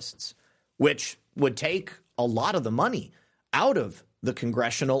interests, which would take a lot of the money out of the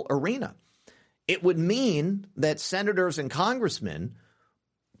congressional arena. It would mean that senators and congressmen,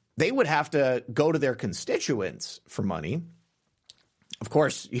 they would have to go to their constituents for money. Of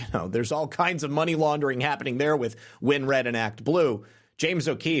course, you know, there's all kinds of money laundering happening there with Win Red and Act Blue. James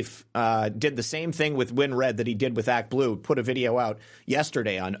O'Keefe did the same thing with Win Red that he did with Act Blue, put a video out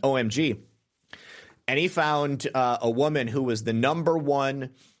yesterday on OMG. And he found a woman who was the #1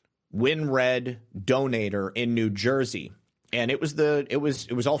 Win Red donator in New Jersey. And it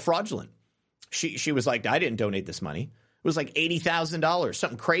was all fraudulent. She was like, I didn't donate this money. It was like $80,000,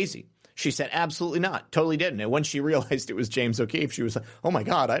 something crazy. She said, absolutely not. Totally didn't. And when she realized it was James O'Keefe, she was like, oh, my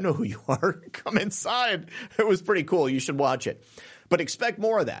God, I know who you are. Come inside. It was pretty cool. You should watch it. But expect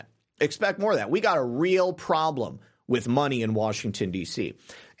more of that. expect more of that. We got a real problem with money in Washington, D.C.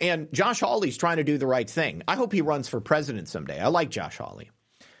 And Josh Hawley's trying to do the right thing. I hope he runs for president someday. I like Josh Hawley.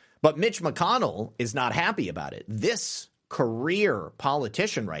 But Mitch McConnell is not happy about it. This career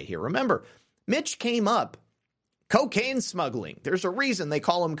politician right here. Remember, Mitch came up cocaine smuggling. There's a reason they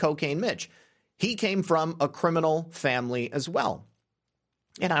call him Cocaine Mitch. He came from a criminal family as well.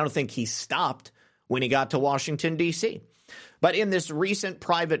 And I don't think he stopped when he got to Washington, D.C. But in this recent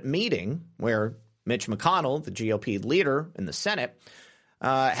private meeting where Mitch McConnell, the GOP leader in the Senate,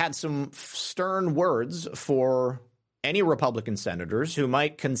 had some stern words for any Republican senators who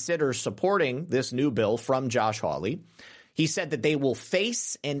might consider supporting this new bill from Josh Hawley. He said that they will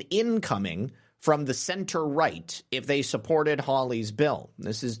face an incoming from the center right if they supported Hawley's bill.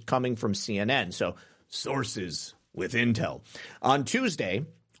 This is coming from CNN, so sources with intel. On Tuesday,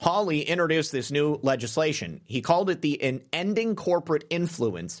 Hawley introduced this new legislation. He called it the Ending Corporate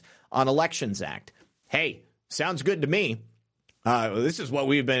Influence on Elections Act. Hey, sounds good to me. This is what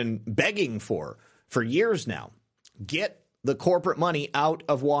we've been begging for years now. Get the corporate money out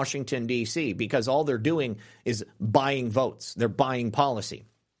of Washington, D.C., because all they're doing is buying votes. They're buying policy.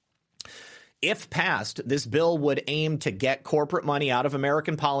 If passed, this bill would aim to get corporate money out of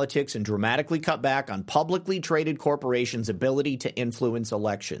American politics and dramatically cut back on publicly traded corporations' ability to influence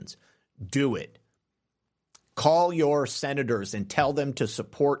elections. Do it. Call your senators and tell them to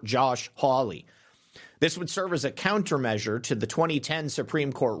support Josh Hawley. This would serve as a countermeasure to the 2010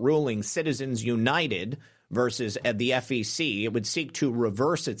 Supreme Court ruling Citizens United versus the FEC. It would seek to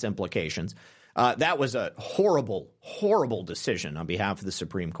reverse its implications. That was a horrible, horrible decision on behalf of the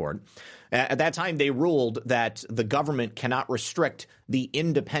Supreme Court. At that time, they ruled that the government cannot restrict the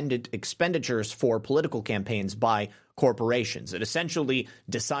independent expenditures for political campaigns by corporations. It essentially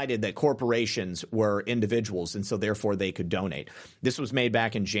decided that corporations were individuals, and so therefore they could donate. This was made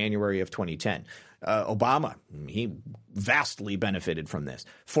back in January of 2010. Obama, he vastly benefited from this.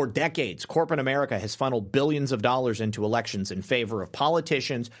 For decades, corporate America has funneled billions of dollars into elections in favor of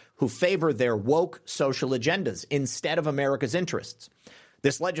politicians who favor their woke social agendas instead of America's interests.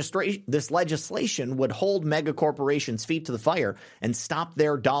 This legislation would hold mega corporations' feet to the fire and stop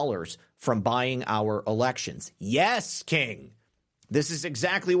their dollars from buying our elections. Yes, King. This is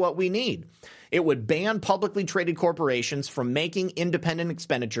exactly what we need. It would ban publicly traded corporations from making independent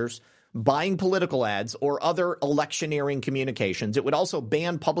expenditures, buying political ads, or other electioneering communications. It would also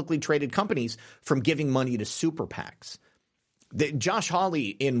ban publicly traded companies from giving money to super PACs. Josh Hawley,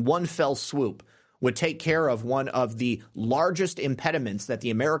 in one fell swoop, would take care of one of the largest impediments that the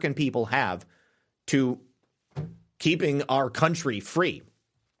American people have to keeping our country free.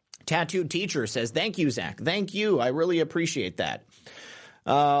 Tattooed Teacher says, thank you, Zach. Thank you. I really appreciate that.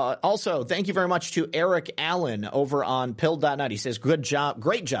 Also, thank you very much to Eric Allen over on Pill.net. He says, good job.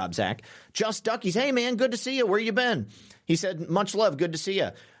 Great job, Zach. Just Duckies. Hey, man, good to see you. Where you been? He said, much love. Good to see you.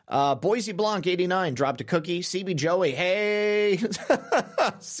 Boise Blanc 89 dropped a cookie. CB Joey, hey.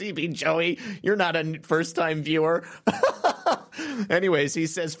 CB Joey, you're not a first-time viewer. Anyways, he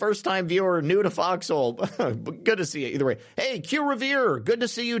says, first-time viewer, new to Foxhole. Good to see you either way. Hey, Q Revere, good to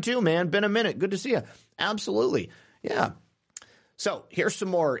see you too, man. Been a minute. Good to see you. Absolutely. Yeah. So here's some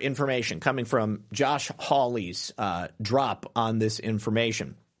more information coming from Josh Hawley's drop on this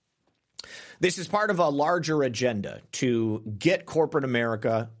information. This is part of a larger agenda to get corporate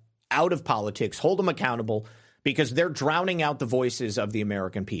America out of politics, hold them accountable, because they're drowning out the voices of the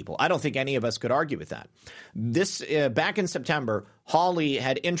American people. I don't think any of us could argue with that. This back in September, Hawley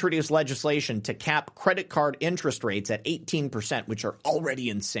had introduced legislation to cap credit card interest rates at 18%, which are already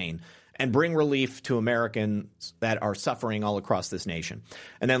insane, and bring relief to Americans that are suffering all across this nation.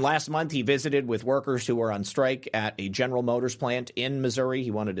 And then last month, he visited with workers who were on strike at a General Motors plant in Missouri.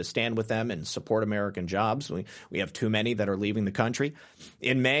 He wanted to stand with them and support American jobs. We have too many that are leaving the country.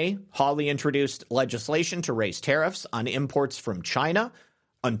 In May, Hawley introduced legislation to raise tariffs on imports from China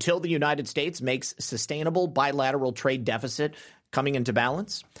until the United States makes sustainable bilateral trade deficit coming into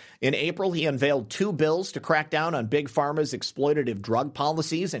balance. In April, he unveiled 2 bills to crack down on Big Pharma's exploitative drug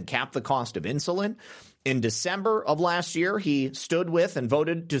policies and cap the cost of insulin. In December of last year, he stood with and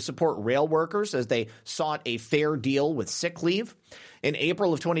voted to support rail workers as they sought a fair deal with sick leave. In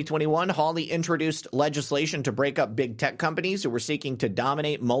April of 2021, Hawley introduced legislation to break up big tech companies who were seeking to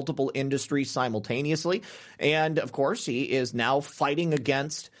dominate multiple industries simultaneously. And, of course, he is now fighting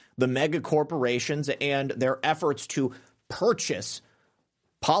against the mega corporations and their efforts to purchase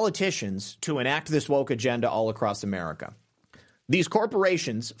politicians to enact this woke agenda all across America. These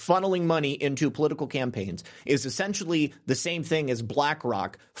corporations funneling money into political campaigns is essentially the same thing as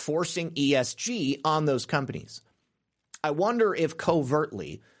BlackRock forcing ESG on those companies. I wonder if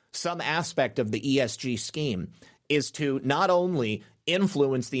covertly some aspect of the ESG scheme is to not only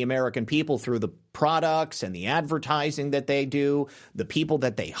influence the American people through the products and the advertising that they do, the people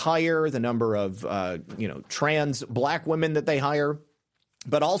that they hire, the number of trans black women that they hire,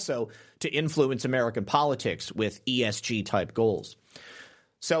 but also to influence American politics with ESG type goals.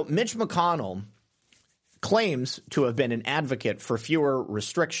 So Mitch McConnell claims to have been an advocate for fewer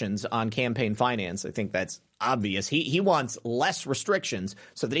restrictions on campaign finance. I think that's obvious. He wants less restrictions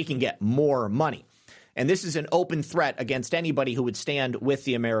so that he can get more money. And this is an open threat against anybody who would stand with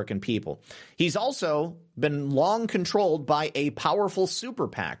the American people. He's also been long controlled by a powerful super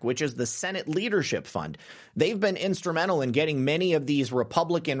PAC, which is the Senate Leadership Fund. They've been instrumental in getting many of these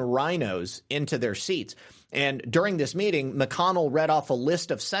Republican rhinos into their seats. And during this meeting, McConnell read off a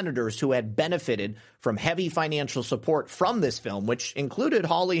list of senators who had benefited from heavy financial support from this film, which included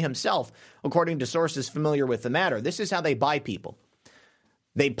Hawley himself, according to sources familiar with the matter. This is how they buy people.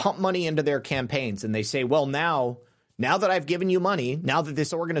 They pump money into their campaigns and they say, well, now that I've given you money, now that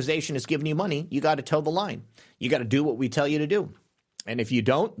this organization has given you money, you got to toe the line. You got to do what we tell you to do. And if you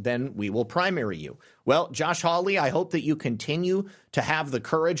don't, then we will primary you. Well, Josh Hawley, I hope that you continue to have the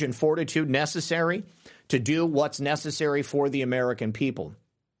courage and fortitude necessary to do what's necessary for the American people.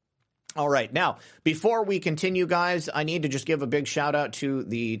 All right. Now, before we continue, guys, I need to just give a big shout out to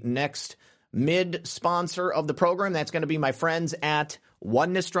the next mid-sponsor of the program. That's going to be my friends at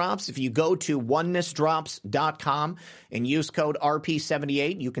Oneness Drops. If you go to onenessdrops.com and use code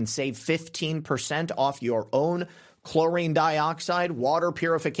RP78, you can save 15% off your own chlorine dioxide water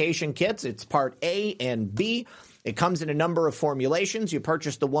purification kits. It's part A and B. It comes in a number of formulations. You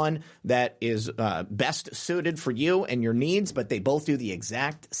purchase the one that is best suited for you and your needs, but they both do the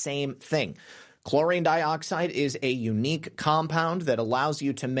exact same thing. Chlorine dioxide is a unique compound that allows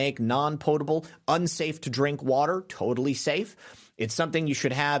you to make non-potable, unsafe to drink water totally safe. It's something you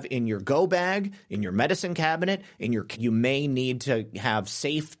should have in your go bag, in your medicine cabinet, you may need to have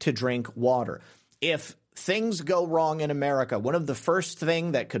safe to drink water. If things go wrong in America, one of the first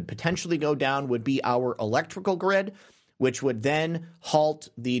thing that could potentially go down would be our electrical grid, which would then halt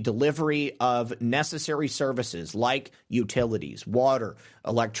the delivery of necessary services like utilities, water,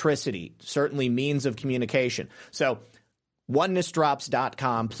 electricity, certainly means of communication. So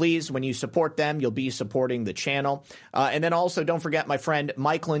onenessdrops.com. Please, when you support them, you'll be supporting the channel. And then also don't forget my friend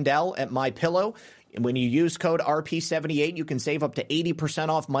Mike Lindell at MyPillow. When you use code RP78, you can save up to 80%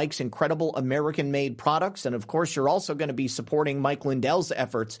 off Mike's incredible American-made products. And, of course, you're also going to be supporting Mike Lindell's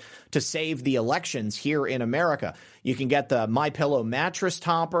efforts to save the elections here in America. You can get the MyPillow mattress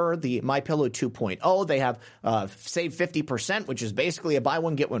topper, the MyPillow 2.0. They have save 50%, which is basically a buy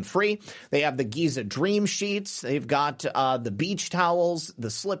one, get one free. They have the Giza Dream Sheets. They've got the beach towels,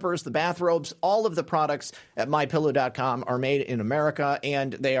 the slippers, the bathrobes. All of the products at MyPillow.com are made in America,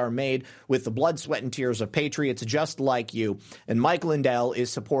 and they are made with the blood, sweat, and tears of patriots just like you. And Mike Lindell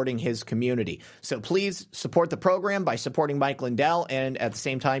is supporting his community. So please support the program by supporting Mike Lindell, and at the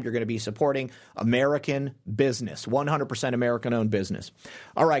same time, you're going to be supporting American business. 100% American-owned business.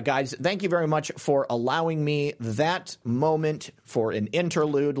 All right, guys, thank you very much for allowing me that moment for an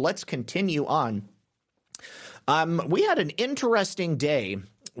interlude. Let's continue on. We had an interesting day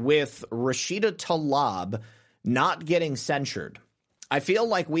with Rashida Tlaib not getting censured. I feel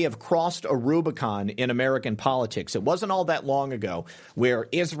like we have crossed a Rubicon in American politics. It wasn't all that long ago where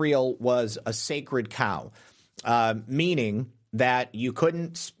Israel was a sacred cow, meaning that you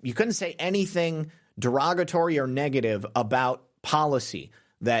couldn't say anything derogatory or negative about policy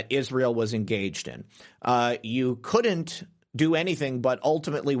that Israel was engaged in. You couldn't do anything but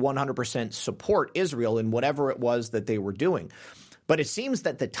ultimately 100% support Israel in whatever it was that they were doing. But it seems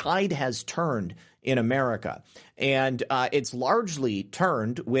that the tide has turned in America, and it's largely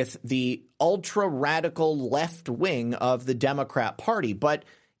turned with the ultra-radical left wing of the Democrat Party. But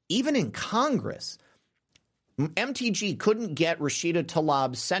even in Congress, MTG couldn't get Rashida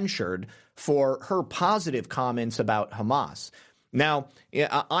Tlaib censured for her positive comments about Hamas. Now,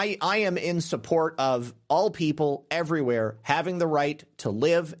 I am in support of all people everywhere having the right to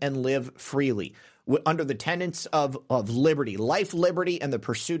live and live freely under the tenets of liberty, life, liberty, and the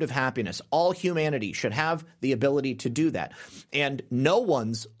pursuit of happiness. All humanity should have the ability to do that. And no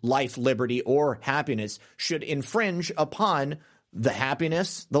one's life, liberty, or happiness should infringe upon the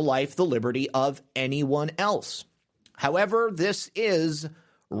happiness, the life, the liberty of anyone else. However, this is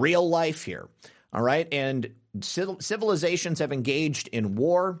real life here, all right? And civilizations have engaged in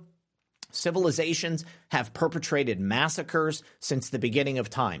war. Civilizations have perpetrated massacres since the beginning of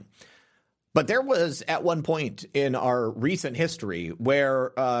time. But there was at one point in our recent history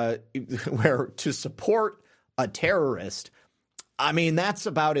where to support a terrorist, I mean, that's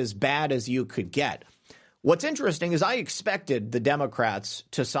about as bad as you could get. What's interesting is I expected the Democrats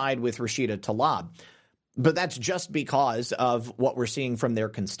to side with Rashida Tlaib, but that's just because of what we're seeing from their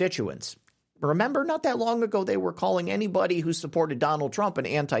constituents. Remember, not that long ago, they were calling anybody who supported Donald Trump an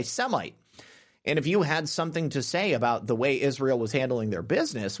anti-Semite. And if you had something to say about the way Israel was handling their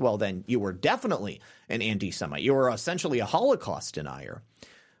business, well, then you were definitely an anti-Semite. You were essentially a Holocaust denier.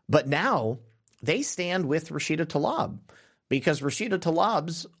 But now they stand with Rashida Tlaib, because Rashida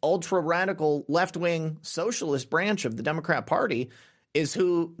Tlaib's ultra-radical left-wing socialist branch of the Democrat Party is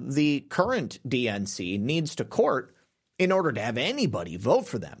who the current DNC needs to court in order to have anybody vote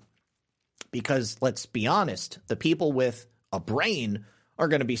for them. Because let's be honest, the people with a brain are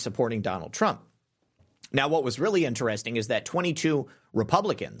going to be supporting Donald Trump. Now, what was really interesting is that 22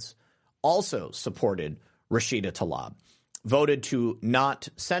 Republicans also supported Rashida Tlaib, voted to not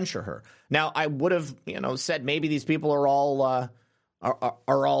censure her. Now, I would have, said maybe these people are all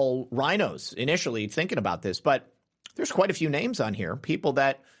rhinos initially thinking about this, but there's quite a few names on here, people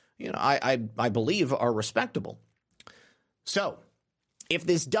that I believe are respectable. So, if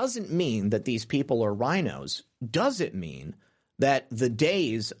this doesn't mean that these people are rhinos, does it mean that the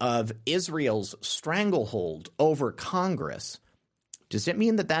days of Israel's stranglehold over Congress, does it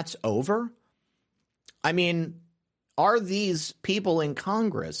mean that that's over? I mean, are these people in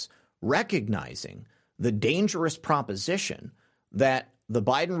Congress recognizing the dangerous proposition that the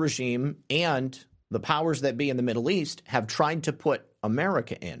Biden regime and the powers that be in the Middle East have tried to put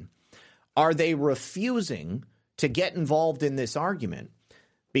America in? Are they refusing to get involved in this argument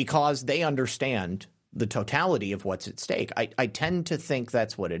because they understand the totality of what's at stake? I tend to think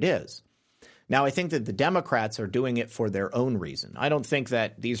that's what it is. Now, I think that the Democrats are doing it for their own reason. I don't think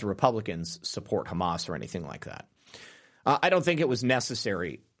that these Republicans support Hamas or anything like that. I don't think it was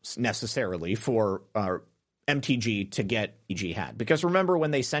necessarily for MTG to get jihad. Because remember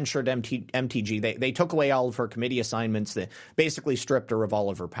when they censured MTG, they took away all of her committee assignments, they basically stripped her of all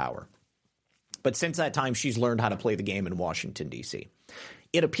of her power. But since that time, she's learned how to play the game in Washington, D.C.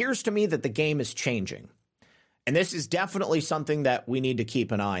 It appears to me that the game is changing. And this is definitely something that we need to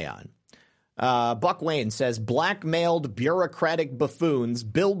keep an eye on. Buck Wayne says, blackmailed bureaucratic buffoons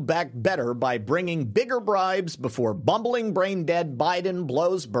build back better by bringing bigger bribes before bumbling brain-dead Biden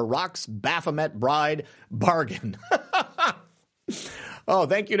blows Barack's Baphomet bride bargain. Oh,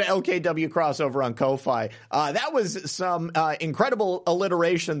 thank you to LKW Crossover on Ko-Fi. That was some incredible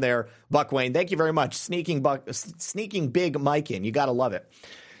alliteration there, Buck Wayne. Thank you very much. Sneaking big Mike in. You got to love it.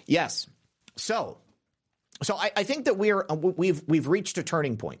 Yes. So I think that we've reached a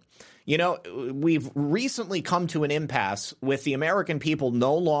turning point. We've recently come to an impasse with the American people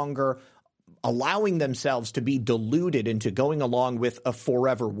no longer allowing themselves to be deluded into going along with a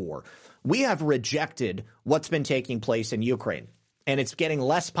forever war. We have rejected what's been taking place in Ukraine, and it's getting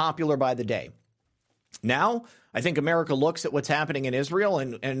less popular by the day. Now, I think America looks at what's happening in Israel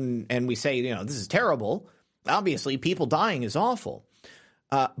and we say, this is terrible. Obviously, people dying is awful.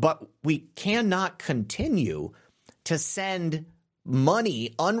 But we cannot continue to send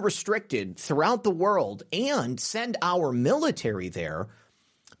money unrestricted throughout the world and send our military there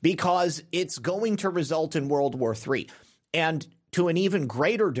because it's going to result in World War III. And to an even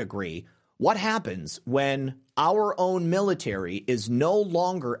greater degree, what happens when our own military is no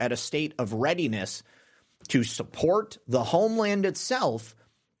longer at a state of readiness to support the homeland itself?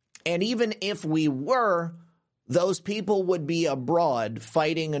 And even if we were, those people would be abroad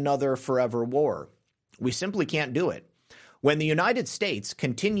fighting another forever war. We simply can't do it. When the United States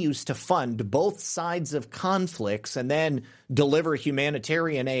continues to fund both sides of conflicts and then deliver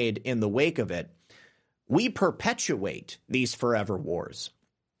humanitarian aid in the wake of it, we perpetuate these forever wars.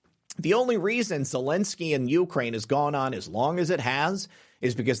 The only reason Zelensky in Ukraine has gone on as long as it has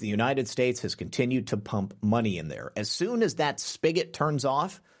is because the United States has continued to pump money in there. As soon as that spigot turns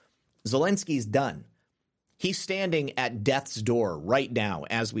off, Zelensky's done. He's standing at death's door right now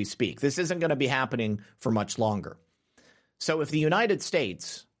as we speak. This isn't going to be happening for much longer. So if the United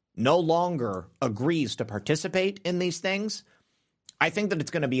States no longer agrees to participate in these things, I think that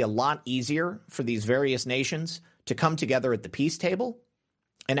it's going to be a lot easier for these various nations to come together at the peace table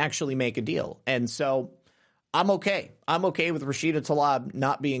and actually make a deal. And so I'm okay. I'm okay with Rashida Tlaib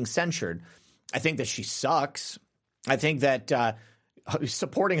not being censured. I think that she sucks. I think that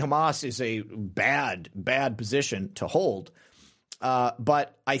supporting Hamas is a bad position to hold.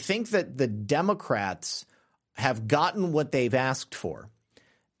 But I think that the Democrats have gotten what they've asked for.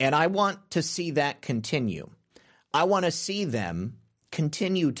 And I want to see that continue. I want to see them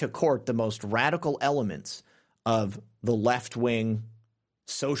continue to court the most radical elements of the left-wing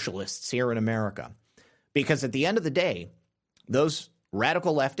socialists here in America. Because at the end of the day, those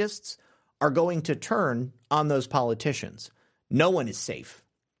radical leftists are going to turn on those politicians. No one is safe.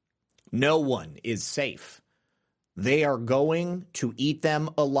 No one is safe. They are going to eat them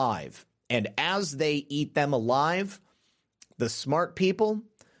alive. And as they eat them alive, the smart people,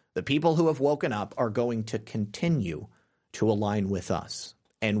 the people who have woken up, are going to continue to align with us.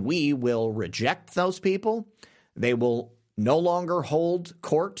 And we will reject those people. They will no longer hold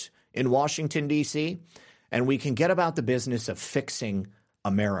court in Washington, D.C., and we can get about the business of fixing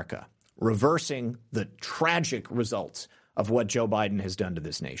America, reversing the tragic results of what Joe Biden has done to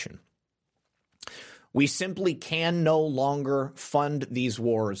this nation. We simply can no longer fund these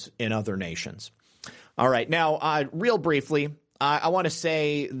wars in other nations. All right. Now, real briefly, I want to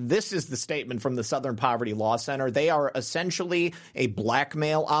say this is the statement from the Southern Poverty Law Center. They are essentially a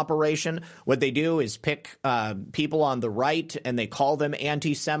blackmail operation. What they do is pick people on the right and they call them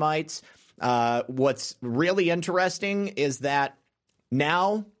anti-Semites. What's really interesting is that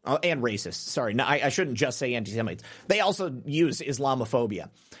now, and racist, sorry, no, I shouldn't just say anti-Semites. They also use Islamophobia.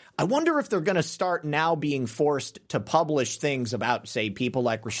 I wonder if they're going to start now being forced to publish things about, say, people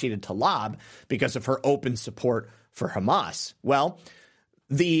like Rashida Tlaib because of her open support for Hamas. Well,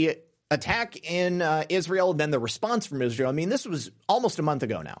 the attack in Israel, then the response from Israel, I mean, this was almost a month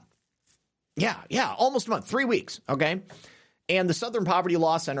ago now. Yeah, almost a month, 3 weeks, okay? And the Southern Poverty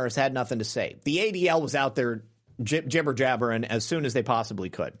Law Center has had nothing to say. The ADL was out there jibber-jabbering as soon as they possibly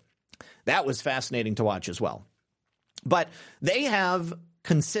could. That was fascinating to watch as well. But they have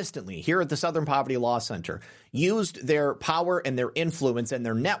consistently, here at the Southern Poverty Law Center, used their power and their influence and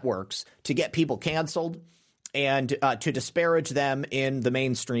their networks to get people canceled and to disparage them in the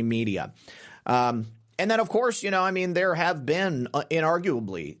mainstream media. And then, of course, there have been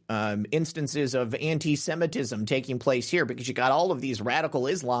inarguably instances of anti-Semitism taking place here because you got all of these radical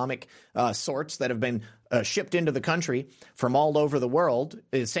Islamic sorts that have been shipped into the country from all over the world.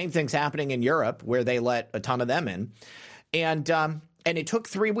 The same thing's happening in Europe where they let a ton of them in. And it took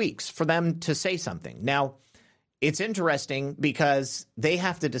 3 weeks for them to say something. Now, it's interesting because they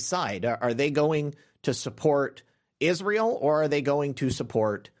have to decide, are they going to support Israel or are they going to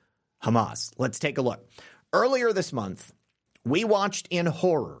support Hamas? Let's take a look. Earlier this month, we watched in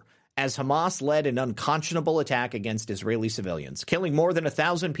horror as Hamas led an unconscionable attack against Israeli civilians, killing more than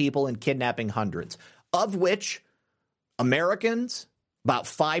 1,000 people and kidnapping hundreds, of which Americans, about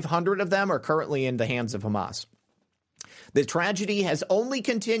 500 of them, are currently in the hands of Hamas. The tragedy has only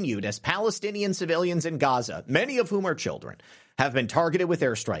continued as Palestinian civilians in Gaza, many of whom are children, have been targeted with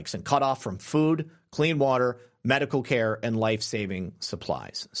airstrikes and cut off from food, clean water, medical care, and life-saving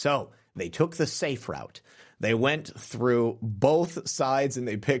supplies. So they took the safe route. They went through both sides and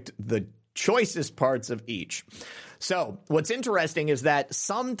they picked the choicest parts of each. So what's interesting is that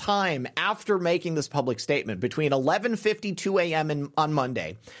sometime after making this public statement, between 11:52 a.m. on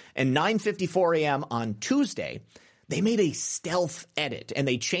Monday and 9:54 a.m. on Tuesday, they made a stealth edit and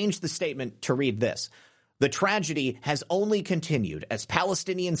they changed the statement to read this. The tragedy has only continued as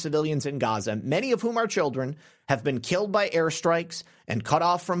Palestinian civilians in Gaza, many of whom are children, have been killed by airstrikes and cut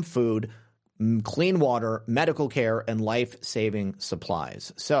off from food, clean water, medical care, and life-saving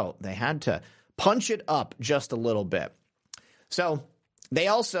supplies. So they had to punch it up just a little bit. So they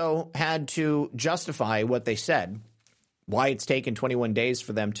also had to justify what they said, why it's taken 21 days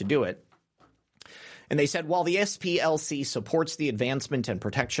for them to do it. And they said, while the SPLC supports the advancement and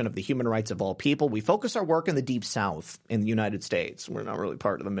protection of the human rights of all people, we focus our work in the Deep South in the United States. We're not really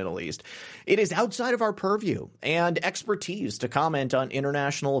part of the Middle East. It is outside of our purview and expertise to comment on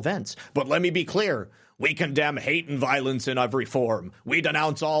international events. But let me be clear. We condemn hate and violence in every form. We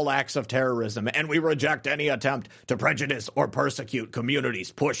denounce all acts of terrorism, and we reject any attempt to prejudice or persecute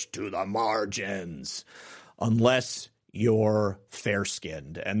communities pushed to the margins. Unless you're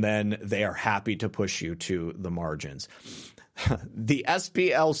fair-skinned, and then they are happy to push you to the margins. The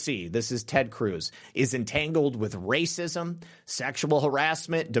SPLC, this is Ted Cruz, is entangled with racism, sexual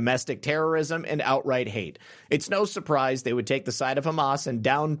harassment, domestic terrorism, and outright hate. It's no surprise they would take the side of Hamas and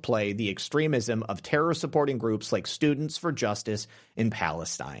downplay the extremism of terror-supporting groups like Students for Justice in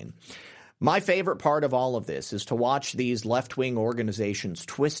Palestine. My favorite part of all of this is to watch these left-wing organizations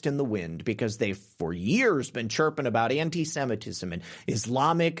twist in the wind because they've for years been chirping about anti-Semitism and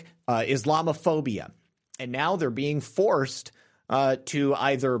Islamophobia. And now they're being forced to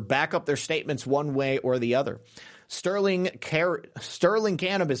either back up their statements one way or the other. Sterling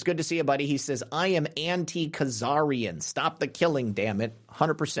Cannabis, good to see you, buddy. He says, I am anti-Khazarian. Stop the killing, damn it.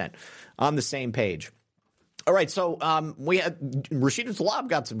 100% on the same page. All right, so we had Rashida Tlaib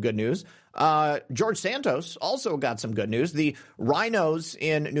got some good news. George Santos also got some good news. The rhinos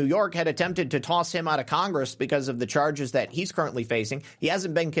in New York had attempted to toss him out of Congress because of the charges that he's currently facing. He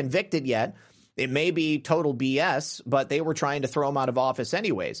hasn't been convicted yet. It may be total BS, but they were trying to throw him out of office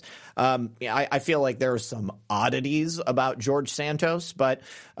anyways. I feel like there are some oddities about George Santos, but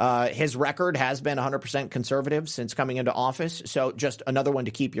his record has been 100% conservative since coming into office. So just another one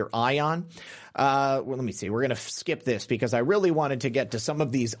to keep your eye on. Well, let me see. We're going to skip this because I really wanted to get to some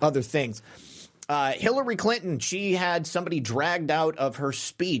of these other things. Hillary Clinton, she had somebody dragged out of her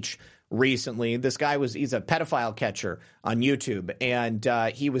speech recently. This guy he's a pedophile catcher on YouTube,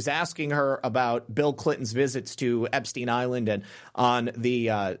 and he was asking her about Bill Clinton's visits to Epstein Island and on the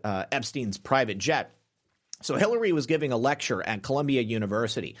Epstein's private jet. So Hillary was giving a lecture at Columbia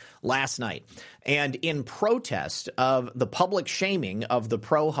University last night, and in protest of the public shaming of the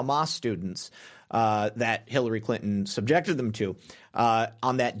pro-Hamas students that Hillary Clinton subjected them to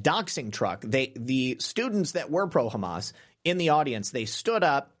on that doxing truck, the students that were pro-Hamas in the audience, they stood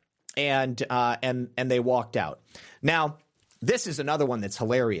up and they walked out. Now, this is another one that's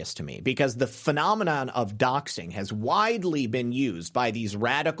hilarious to me because the phenomenon of doxing has widely been used by these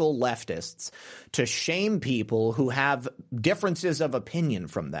radical leftists to shame people who have differences of opinion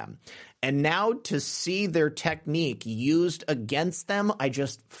from them. And now to see their technique used against them, I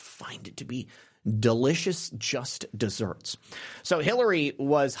just find it to be delicious just desserts. So Hillary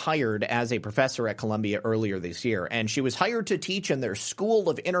was hired as a professor at Columbia earlier this year, and she was hired to teach in their School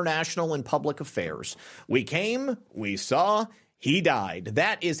of International and Public Affairs. We came, we saw, he died.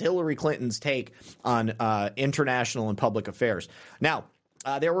 That is Hillary Clinton's take on international and public affairs. Now,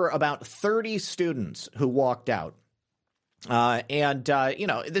 there were about 30 students who walked out.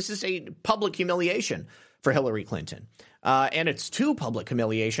 This is a public humiliation for Hillary Clinton. And it's 2 public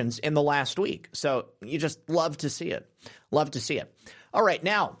humiliations in the last week. So you just love to see it. Love to see it. All right.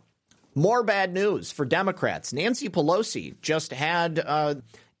 Now, more bad news for Democrats. Nancy Pelosi just had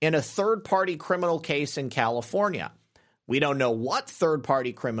in a third-party criminal case in California. We don't know what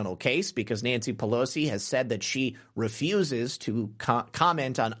third-party criminal case because Nancy Pelosi has said that she refuses to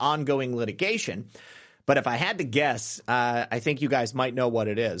comment on ongoing litigation. But if I had to guess, I think you guys might know what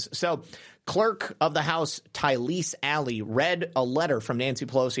it is. So Clerk of the House Tylese Alley read a letter from Nancy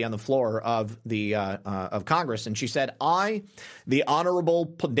Pelosi on the floor of the of Congress, and she said, "I, the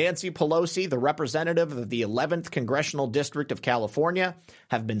Honorable Nancy Pelosi, the representative of the 11th Congressional District of California,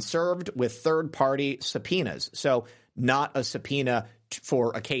 have been served with third-party subpoenas." So not a subpoena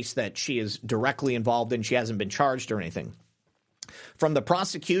for a case that she is directly involved in. She hasn't been charged or anything. From the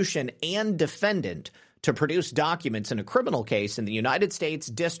prosecution and defendant to produce documents in a criminal case in the United States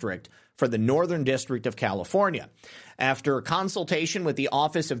District for the Northern District of California. After consultation with the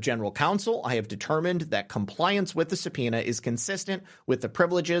Office of General Counsel, I have determined that compliance with the subpoena is consistent with the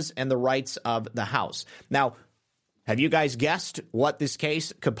privileges and the rights of the House. Now, have you guys guessed what this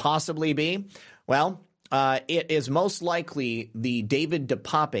case could possibly be? Well, it is most likely the David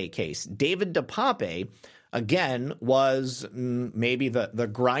DePape case. David DePape, again, was maybe the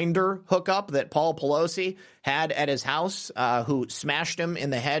grinder hookup that Paul Pelosi had at his house, who smashed him in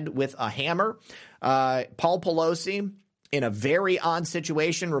the head with a hammer. Paul Pelosi, in a very odd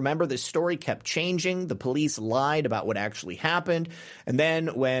situation. Remember, this story kept changing. The police lied about what actually happened. And then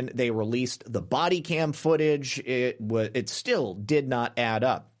when they released the body cam footage, it still did not add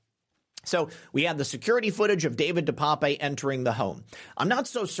up. So we had the security footage of David DePape entering the home. I'm not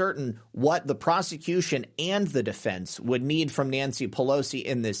so certain what the prosecution and the defense would need from Nancy Pelosi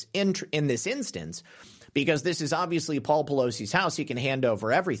in this instance, because this is obviously Paul Pelosi's house. He can hand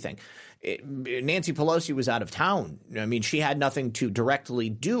over everything. Nancy Pelosi was out of town. I mean, she had nothing to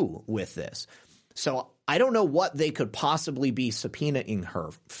directly do with this. So I don't know what they could possibly be subpoenaing her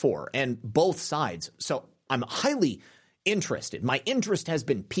for, and both sides. So I'm highly interested. My interest has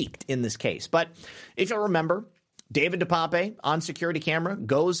been piqued in this case. But if you remember, David DePape on security camera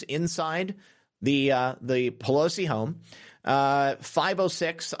goes inside the Pelosi home,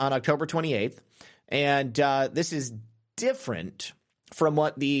 5:06 on October 28th. And this is different from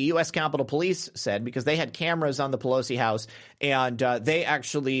what the U.S. Capitol Police said, because they had cameras on the Pelosi house, and they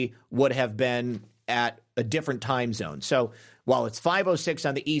actually would have been at a different time zone. So while it's 5:06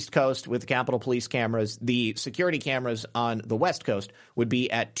 on the East Coast with Capitol Police cameras, the security cameras on the West Coast would be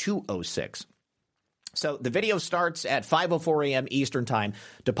at 2:06. So the video starts at 5:04 a.m. Eastern time.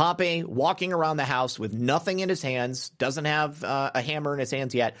 DePape walking around the house with nothing in his hands, doesn't have a hammer in his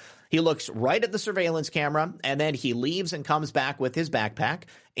hands yet. He looks right at the surveillance camera, and then he leaves and comes back with his backpack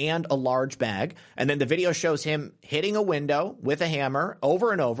and a large bag. And then the video shows him hitting a window with a hammer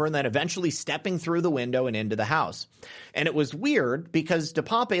over and over, and then eventually stepping through the window and into the house. And it was weird because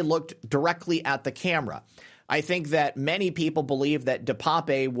DePape looked directly at the camera. I think that many people believe that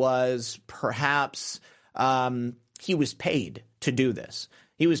DePape was perhaps he was paid to do this.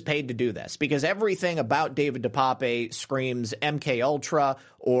 He was paid to do this because everything about David DePape screams MK Ultra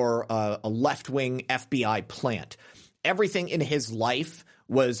or a left-wing FBI plant. Everything in his life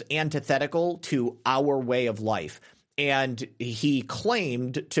was antithetical to our way of life. And he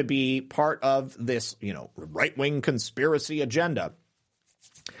claimed to be part of this, right-wing conspiracy agenda.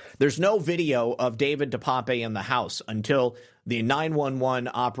 There's no video of David DePape in the house until the 911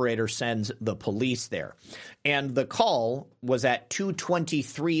 operator sends the police there. And the call was at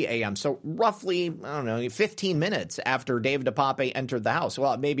 2:23 a.m., so roughly, 15 minutes after David DePape entered the house.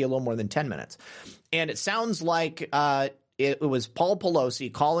 Well, maybe a little more than 10 minutes. And it sounds like it was Paul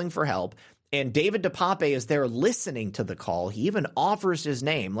Pelosi calling for help, and David DePape is there listening to the call. He even offers his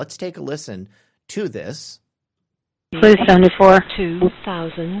name. Let's take a listen to this. Please 74.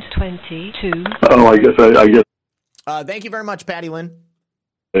 2022. Oh, I guess. Thank you very much, Patty Lynn.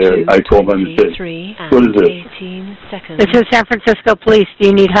 I called by mistake. What is this? 18 seconds. This is San Francisco Police. Do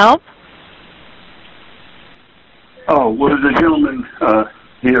you need help? Oh, well, there's a gentleman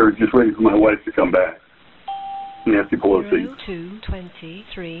here just waiting for my wife to come back. Nancy Pelosi.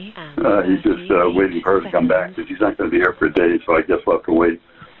 2:23 and he's just waiting for her to come back because she's not going to be here for a day, so I guess we'll have to wait.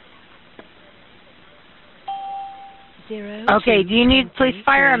 Okay, do you need police,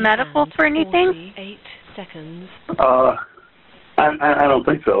 fire, or medical for anything? 48 seconds. I don't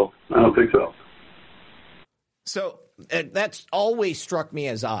think so. So that's always struck me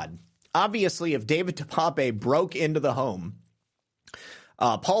as odd. Obviously, if David DePape broke into the home,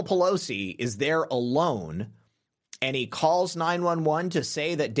 Paul Pelosi is there alone, and he calls 911 to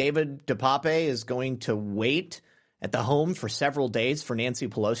say that David DePape is going to wait at the home for several days for Nancy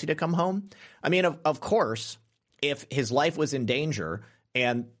Pelosi to come home. I mean, of course, if his life was in danger,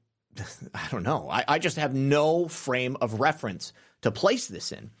 and I don't know, I just have no frame of reference to place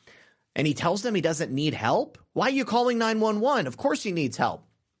this in. And he tells them he doesn't need help? Why are you calling 911? Of course he needs help.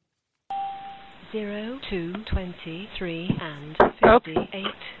 2:23 and 58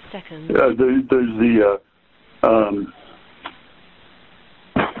 seconds. Is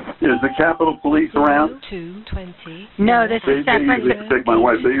the Capitol Police around? 2:20. No, this is San They usually Francisco. protect my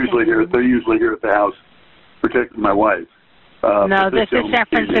wife. They're usually here at the house protecting my wife. No, this is San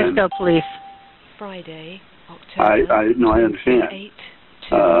Francisco Police. Friday, October. I understand. 8,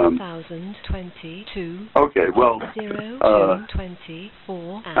 2022. Okay, well,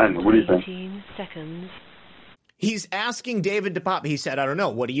 2:24 and what do you think? 18 seconds. He's asking David DePape. He said, I don't know.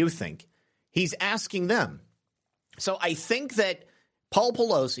 What do you think? He's asking them. So I think that Paul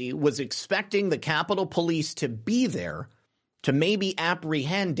Pelosi was expecting the Capitol Police to be there to maybe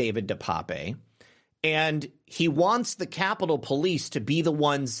apprehend David DePape. And he wants the Capitol Police to be the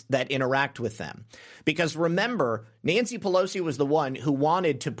ones that interact with them. Because remember, Nancy Pelosi was the one who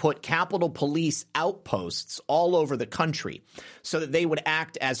wanted to put Capitol Police outposts all over the country so that they would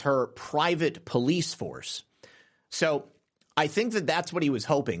act as her private police force. So I think that that's what he was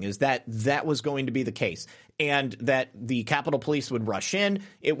hoping, is that that was going to be the case, and that the Capitol Police would rush in.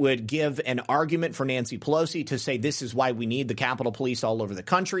 It would give an argument for Nancy Pelosi to say this is why we need the Capitol Police all over the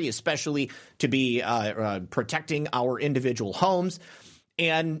country, especially to be protecting our individual homes.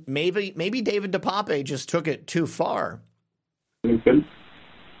 And maybe David DePape just took it too far. Okay.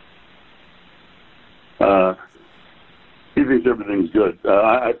 He thinks everything's good.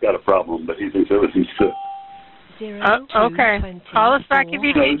 I've got a problem, but he thinks everything's good. Okay. Call us back if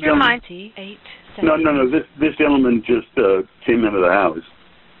you change your mind. No. This gentleman just came into the house,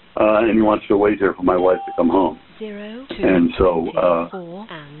 and he wants to wait here for my wife to come home. And so,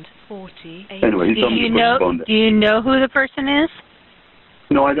 anyway, he told me to put the phone down. Do you know who the person is?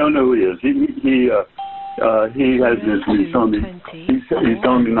 No, I don't know who he is. He has this. He's telling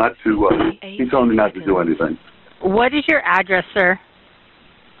me not to. He's telling me not to do anything. What is your address, sir?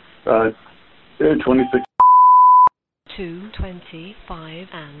 26. 2:25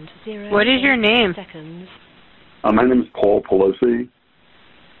 and 0. What is your name? Seconds. My name is Paul Pelosi.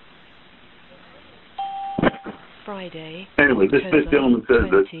 Friday. Anyway, this gentleman says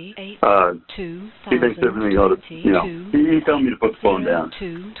that he thinks everything ought to, he's telling me to put the phone down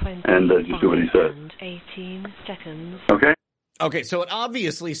and just do what he says. 18 seconds. Okay? Okay, so it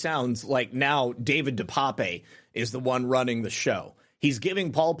obviously sounds like now David DePape is the one running the show. He's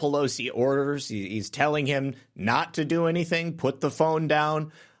giving Paul Pelosi orders. He's telling him not to do anything, put the phone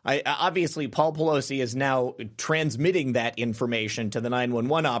down. Obviously, Paul Pelosi is now transmitting that information to the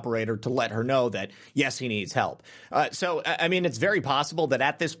 911 operator to let her know that, yes, he needs help. So, I mean, it's very possible that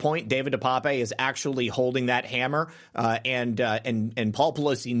at this point, David DePape is actually holding that hammer, and Paul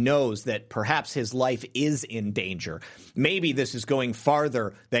Pelosi knows that perhaps his life is in danger. Maybe this is going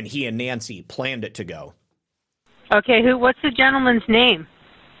farther than he and Nancy planned it to go. Okay, what's the gentleman's name?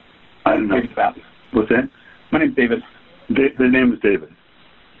 I don't know. What's that? My name's David. The name is David.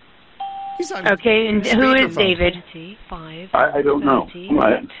 Okay, and who is David? I don't know.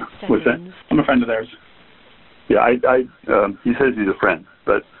 What's that? I'm a friend of theirs. Yeah, he says he's a friend,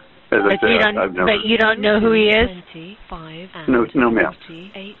 but as I said, I've never. But you don't know who he is? No, ma'am.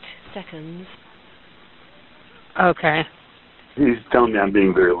 8 seconds. Okay. He's telling me I'm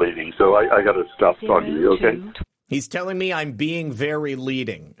being very leading, so I got to stop talking to you, okay? He's telling me I'm being very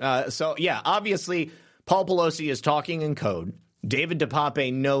leading. So, yeah, obviously, Paul Pelosi is talking in code. David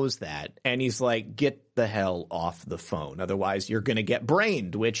DePape knows that, and he's like, get the hell off the phone. Otherwise, you're going to get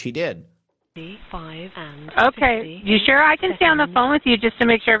brained, which he did. 5 and okay. You sure I can stay on the phone with you just to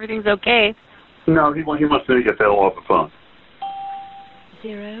make sure everything's okay? No, he wants me to get the hell off the phone.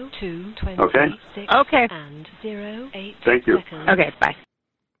 0, 2, 20, okay. 6 okay. and 0, 8 Thank you. seconds. Okay, bye.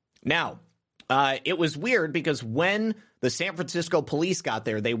 Now, it was weird because when the San Francisco police got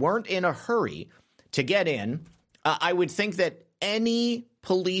there, they weren't in a hurry to get in. I would think that any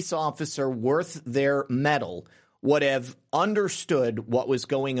police officer worth their mettle would have understood what was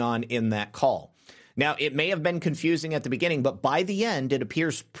going on in that call. Now, it may have been confusing at the beginning, but by the end, it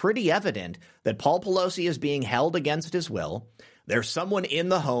appears pretty evident that Paul Pelosi is being held against his will. There's someone in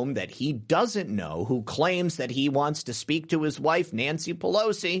the home that he doesn't know who claims that he wants to speak to his wife, Nancy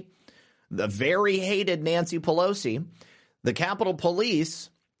Pelosi, the very hated Nancy Pelosi. The Capitol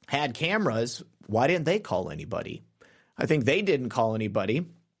Police had cameras. Why didn't they call anybody? I think they didn't call anybody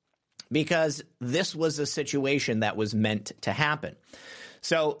because this was a situation that was meant to happen.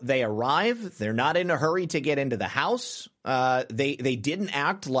 So they arrive. They're not in a hurry to get into the house. They didn't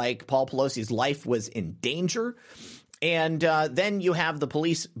act like Paul Pelosi's life was in danger. And then you have the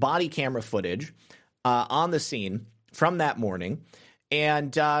police body camera footage on the scene from that morning.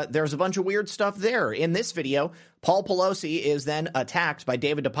 And there's a bunch of weird stuff there. In this video, Paul Pelosi is then attacked by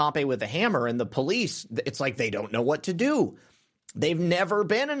David DePape with a hammer, and the police, it's like they don't know what to do. They've never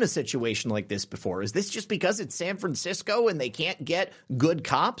been in a situation like this before. Is this just because it's San Francisco and they can't get good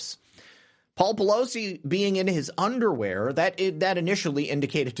cops? Paul Pelosi being in his underwear, that initially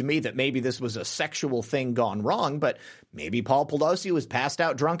indicated to me that maybe this was a sexual thing gone wrong, but maybe Paul Pelosi was passed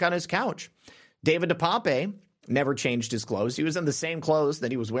out drunk on his couch. David DePape never changed his clothes. He was in the same clothes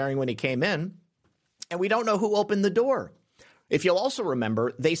that he was wearing when he came in. And we don't know who opened the door. If you'll also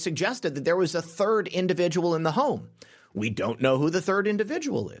remember, they suggested that there was a third individual in the home. We don't know who the third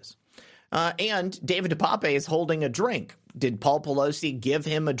individual is. And David DePape is holding a drink. Did Paul Pelosi give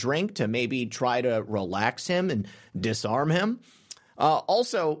him a drink to maybe try to relax him and disarm him?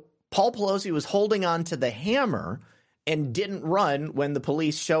 Also, Paul Pelosi was holding on to the hammer and didn't run when the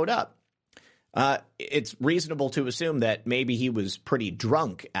police showed up. It's reasonable to assume that maybe he was pretty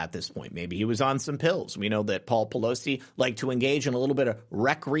drunk at this point. Maybe he was on some pills. We know that Paul Pelosi liked to engage in a little bit of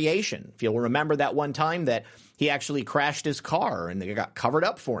recreation. If you'll remember that one time that he actually crashed his car and they got covered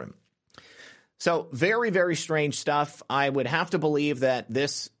up for him. So very, very strange stuff. I would have to believe that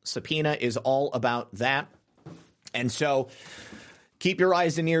this subpoena is all about that. And so keep your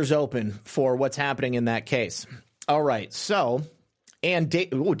eyes and ears open for what's happening in that case. All right. So, and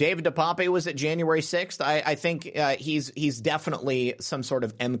David DePape was at January 6th. I think he's definitely some sort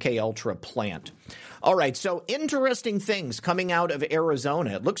of MK Ultra plant. All right, so interesting things coming out of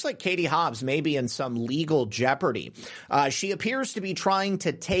Arizona. It looks like Katie Hobbs may be in some legal jeopardy. She appears to be trying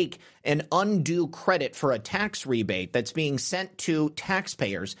to take an undue credit for a tax rebate that's being sent to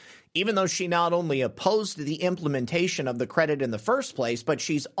taxpayers, even though she not only opposed the implementation of the credit in the first place, but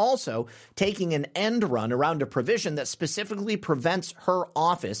she's also taking an end run around a provision that specifically prevents her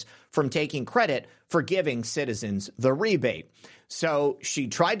office from taking credit for giving citizens the rebate. So she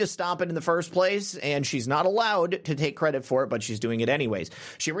tried to stop it in the first place, and she's not allowed to take credit for it, but she's doing it anyways.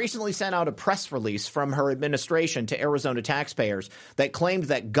 She recently sent out a press release from her administration to Arizona taxpayers that claimed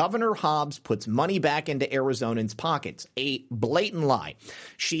that Governor Hobbs puts money back into Arizonans' pockets, a blatant lie.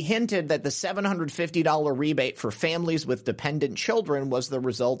 She hinted that the $750 rebate for families with dependent children was the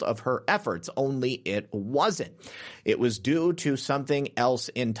result of her efforts, only it wasn't. It was due to something else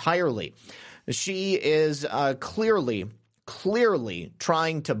entirely. She is clearly clearly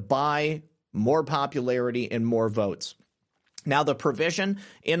trying to buy more popularity and more votes. Now, the provision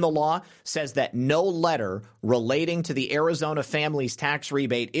in the law says that no letter relating to the Arizona family's tax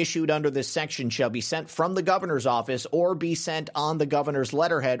rebate issued under this section shall be sent from the governor's office or be sent on the governor's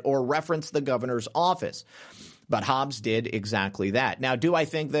letterhead or reference the governor's office. But Hobbs did exactly that. Now, do I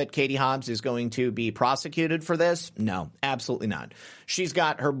think that Katie Hobbs is going to be prosecuted for this? No, absolutely not. She's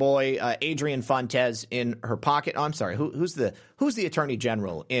got her boy Adrian Fontes in her pocket. Oh, I'm sorry. Who's the attorney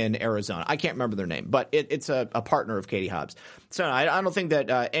general in Arizona? I can't remember their name, but it's a partner of Katie Hobbs. So I don't think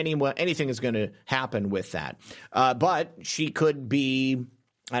that anything is going to happen with that. But she could be,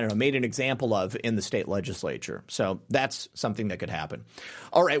 I don't know, made an example of in the state legislature. So that's something that could happen.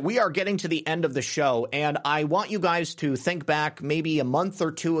 All right, we are getting to the end of the show, and I want you guys to think back maybe a month or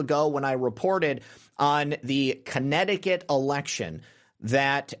two ago when I reported on the Connecticut election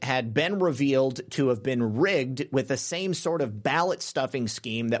that had been revealed to have been rigged with the same sort of ballot stuffing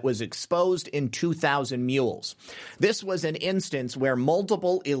scheme that was exposed in 2000 Mules. This was an instance where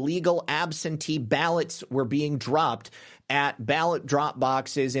multiple illegal absentee ballots were being dropped at ballot drop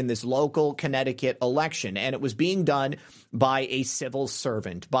boxes in this local Connecticut election. And it was being done by a civil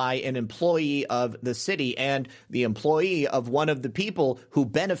servant, by an employee of the city and the employee of one of the people who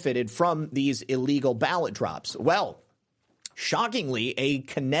benefited from these illegal ballot drops. Well, shockingly, a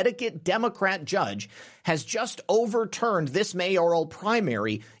Connecticut Democrat judge has just overturned this mayoral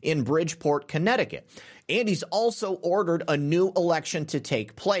primary in Bridgeport, Connecticut. And he's also ordered a new election to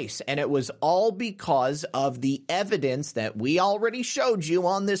take place. And it was all because of the evidence that we already showed you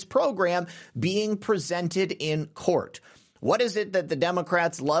on this program being presented in court. What is it that the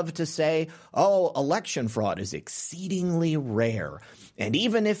Democrats love to say? Oh, election fraud is exceedingly rare. And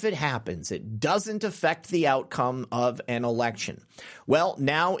even if it happens, it doesn't affect the outcome of an election. Well,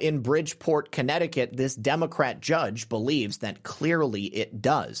 now in Bridgeport, Connecticut, this Democrat judge believes that clearly it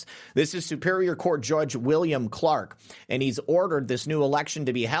does. This is Superior Court Judge William Clark, and he's ordered this new election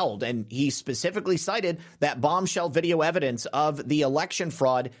to be held. And he specifically cited that bombshell video evidence of the election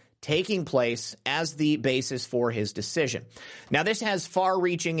fraud taking place as the basis for his decision. Now, this has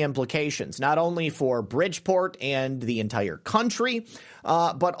far-reaching implications, not only for Bridgeport and the entire country,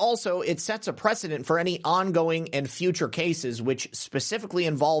 but also it sets a precedent for any ongoing and future cases which specifically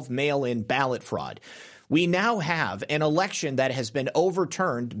involve mail-in ballot fraud. We now have an election that has been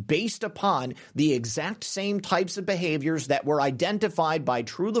overturned based upon the exact same types of behaviors that were identified by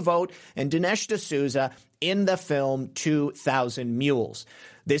True the Vote and Dinesh D'Souza in the film 2000 Mules.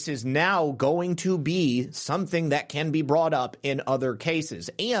 This is now going to be something that can be brought up in other cases.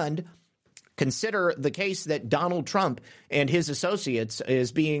 And consider the case that Donald Trump and his associates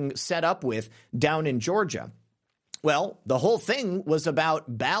is being set up with down in Georgia. Well, the whole thing was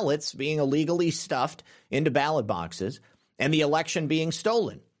about ballots being illegally stuffed into ballot boxes and the election being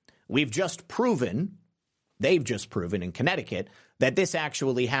stolen. They've just proven in Connecticut that this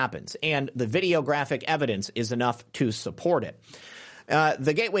actually happens, and the videographic evidence is enough to support it.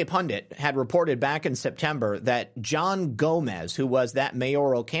 The Gateway Pundit had reported back in September that John Gomez, who was that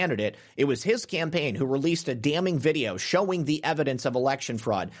mayoral candidate, it was his campaign who released a damning video showing the evidence of election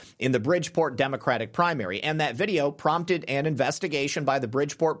fraud in the Bridgeport Democratic primary. And that video prompted an investigation by the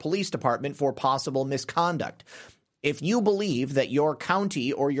Bridgeport Police Department for possible misconduct. If you believe that your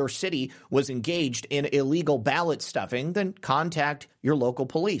county or your city was engaged in illegal ballot stuffing, then contact your local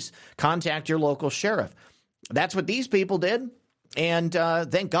police. Contact your local sheriff. That's what these people did. And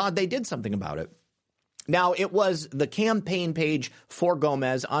thank God they did something about it. Now, it was the campaign page for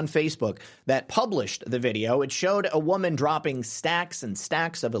Gomez on Facebook that published the video. It showed a woman dropping stacks and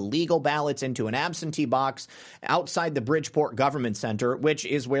stacks of illegal ballots into an absentee box outside the Bridgeport Government Center, which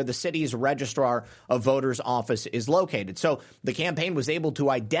is where the city's registrar of voters office is located. So the campaign was able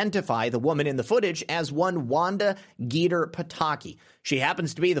to identify the woman in the footage as one Wanda Geeter Pataki. She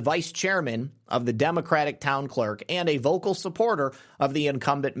happens to be the vice chairman of the Democratic town clerk and a vocal supporter of the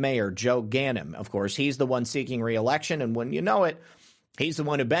incumbent mayor, Joe Ganim. Of course, he's the one seeking re-election, and when you know it, he's the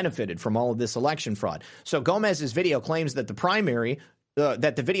one who benefited from all of this election fraud. So Gomez's video claims that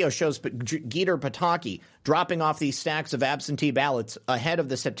that the video shows Geeter Pataki dropping off these stacks of absentee ballots ahead of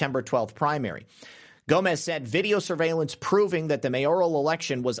the September 12th primary. Gomez said video surveillance proving that the mayoral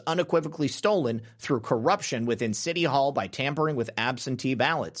election was unequivocally stolen through corruption within City Hall by tampering with absentee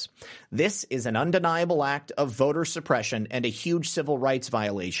ballots. This is an undeniable act of voter suppression and a huge civil rights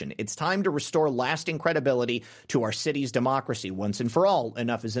violation. It's time to restore lasting credibility to our city's democracy. Once and for all,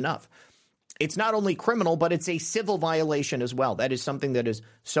 enough is enough. It's not only criminal, but it's a civil violation as well. That is something that is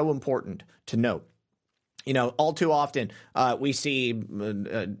so important to note. All too often we see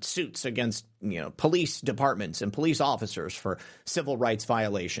suits against, police departments and police officers for civil rights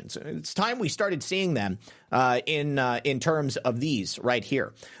violations. It's time we started seeing them in terms of these right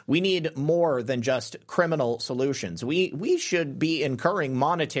here. We need more than just criminal solutions. We should be incurring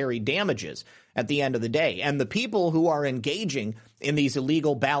monetary damages at the end of the day. And the people who are engaging in these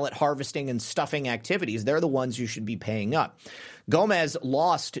illegal ballot harvesting and stuffing activities, they're the ones you should be paying up. Gomez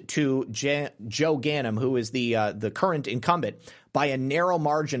lost to Joe Ganim, who is the current incumbent, by a narrow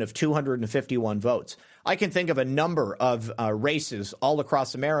margin of 251 votes. I can think of a number of races all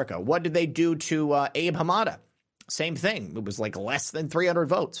across America. What did they do to Abe Hamada? Same thing. It was like less than 300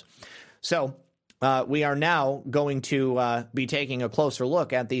 votes. So we are now going to be taking a closer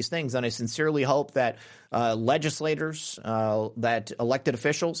look at these things, and I sincerely hope that legislators, that elected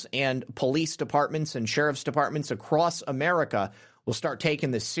officials, and police departments and sheriff's departments across America will start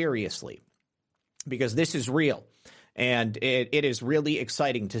taking this seriously, because this is real, and it is really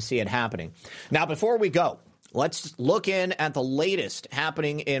exciting to see it happening. Now, before we go, let's look in at the latest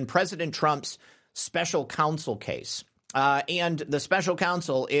happening in President Trump's special counsel case. And the special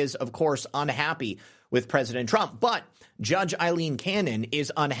counsel is, of course, unhappy with President Trump. But Judge Eileen Cannon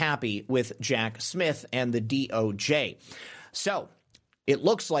is unhappy with Jack Smith and the DOJ. So it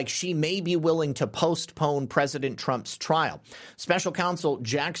looks like she may be willing to postpone President Trump's trial. Special counsel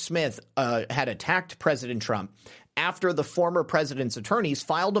Jack Smith had attacked President Trump after the former president's attorneys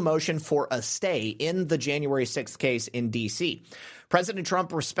filed a motion for a stay in the January 6th case in D.C. President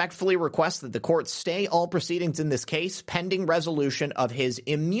Trump respectfully requests that the court stay all proceedings in this case pending resolution of his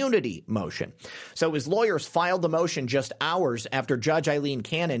immunity motion. So his lawyers filed the motion just hours after Judge Eileen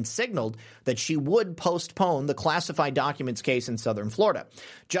Cannon signaled that she would postpone the classified documents case in Southern Florida.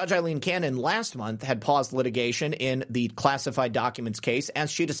 Judge Eileen Cannon last month had paused litigation in the classified documents case as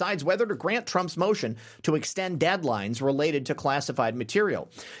she decides whether to grant Trump's motion to extend deadlines related to classified material.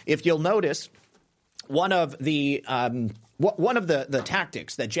 If you'll notice, one of the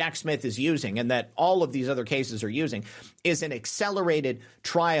tactics that Jack Smith is using, and that all of these other cases are using, is an accelerated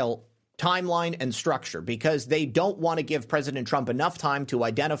trial timeline and structure, because they don't want to give President Trump enough time to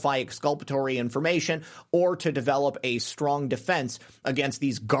identify exculpatory information or to develop a strong defense against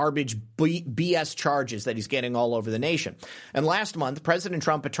these garbage BS charges that he's getting all over the nation. And last month, President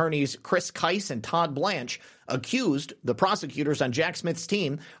Trump attorneys Chris Kise and Todd Blanche accused the prosecutors on Jack Smith's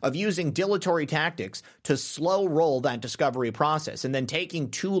team of using dilatory tactics to slow roll that discovery process and then taking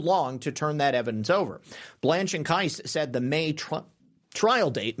too long to turn that evidence over. Blanche and Kise said the May trial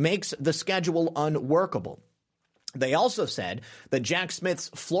date makes the schedule unworkable. They also said that Jack Smith's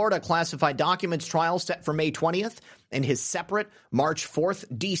Florida classified documents trial set for May 20th and his separate March 4th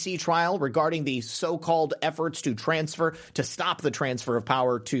D.C. trial regarding the so-called efforts to stop the transfer of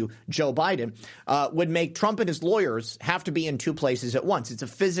power to Joe Biden would make Trump and his lawyers have to be in two places at once. It's a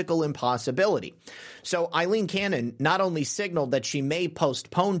physical impossibility. So Eileen Cannon not only signaled that she may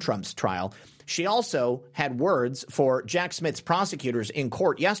postpone Trump's trial, she also had words for Jack Smith's prosecutors in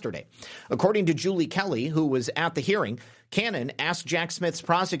court yesterday. According to Julie Kelly, who was at the hearing, Cannon asked Jack Smith's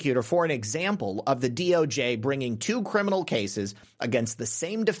prosecutor for an example of the DOJ bringing two criminal cases against the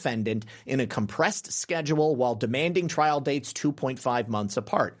same defendant in a compressed schedule while demanding trial dates 2.5 months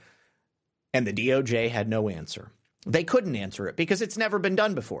apart. And the DOJ had no answer. They couldn't answer it because it's never been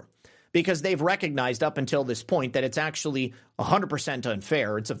done before. Because they've recognized up until this point that it's actually 100%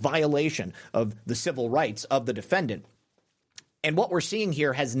 unfair. It's a violation of the civil rights of the defendant. And what we're seeing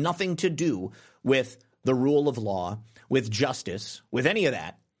here has nothing to do with the rule of law, with justice, with any of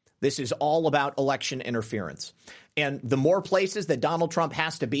that. This is all about election interference. And the more places that Donald Trump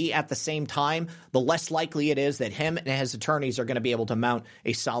has to be at the same time, the less likely it is that him and his attorneys are going to be able to mount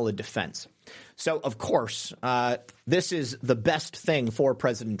a solid defense. So, of course, this is the best thing for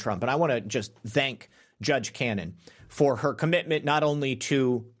President Trump. And I want to just thank Judge Cannon for her commitment not only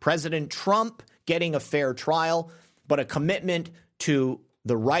to President Trump getting a fair trial, but a commitment to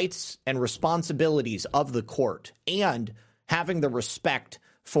the rights and responsibilities of the court and having the respect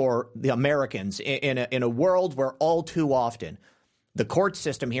for the Americans in a world where all too often the court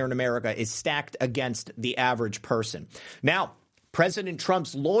system here in America is stacked against the average person. Now, President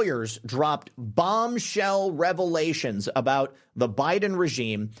Trump's lawyers dropped bombshell revelations about the Biden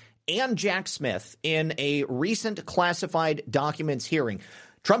regime and Jack Smith in a recent classified documents hearing.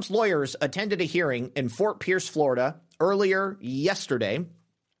 Trump's lawyers attended a hearing in Fort Pierce, Florida, earlier yesterday.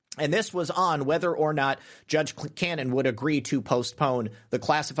 And this was on whether or not Judge Cannon would agree to postpone the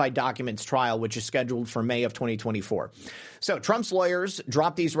classified documents trial, which is scheduled for May of 2024. So Trump's lawyers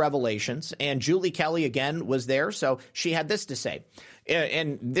dropped these revelations, and Julie Kelly, again, was there. So she had this to say,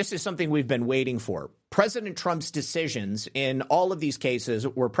 and this is something we've been waiting for. President Trump's decisions in all of these cases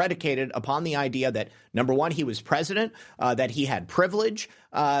were predicated upon the idea that, number one, he was president, that he had privilege,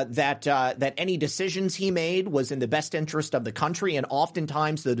 that any decisions he made was in the best interest of the country. And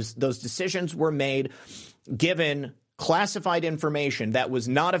oftentimes those decisions were made given classified information that was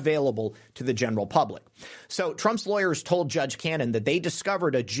not available to the general public. So Trump's lawyers told Judge Cannon that they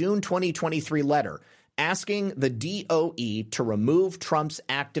discovered a June 2023 letter asking the DOE to remove Trump's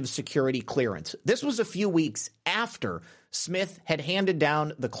active security clearance. This was a few weeks after Smith had handed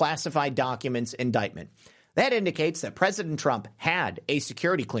down the classified documents indictment. That indicates that President Trump had a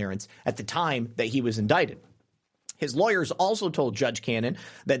security clearance at the time that he was indicted. His lawyers also told Judge Cannon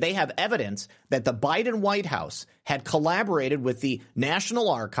that they have evidence that the Biden White House had collaborated with the National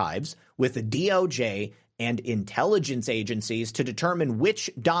Archives, with the DOJ, and intelligence agencies to determine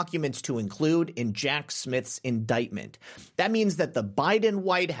which documents to include in Jack Smith's indictment. That means that the Biden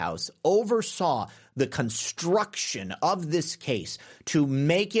White House oversaw the construction of this case to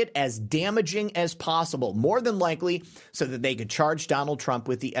make it as damaging as possible, more than likely so that they could charge Donald Trump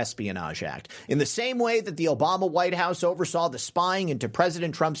with the Espionage Act. In the same way that the Obama White House oversaw the spying into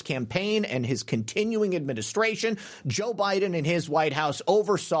President Trump's campaign and his continuing administration, Joe Biden and his White House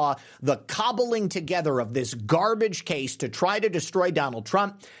oversaw the cobbling together of this garbage case to try to destroy Donald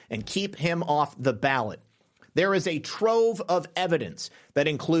Trump and keep him off the ballot. There is a trove of evidence that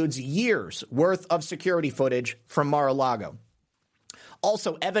includes years worth of security footage from Mar-a-Lago.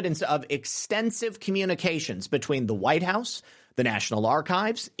 Also, evidence of extensive communications between the White House, the National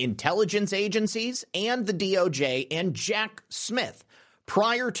Archives, intelligence agencies, and the DOJ and Jack Smith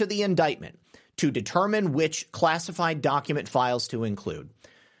prior to the indictment to determine which classified document files to include.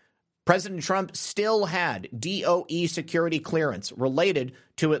 President Trump still had DOE security clearance related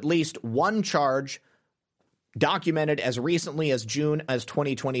to at least one charge documented as recently as June as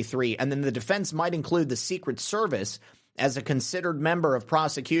 2023. And then the defense might include the Secret Service as a considered member of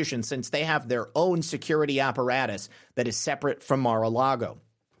prosecution since they have their own security apparatus that is separate from Mar-a-Lago.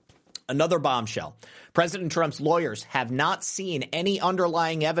 Another bombshell. President Trump's lawyers have not seen any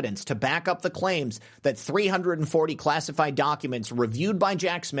underlying evidence to back up the claims that 340 classified documents reviewed by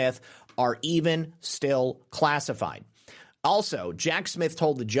Jack Smith are even still classified. Also, Jack Smith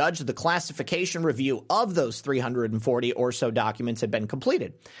told the judge the classification review of those 340 or so documents had been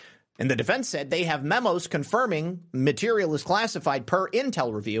completed. And the defense said they have memos confirming material is classified per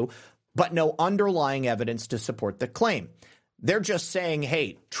Intel review, but no underlying evidence to support the claim. They're just saying,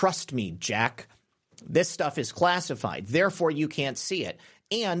 hey, trust me, Jack, this stuff is classified. Therefore, you can't see it.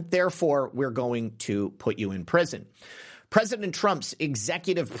 And therefore, we're going to put you in prison. President Trump's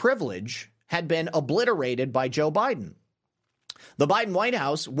executive privilege had been obliterated by Joe Biden. The Biden White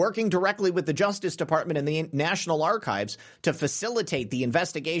House, working directly with the Justice Department and the National Archives to facilitate the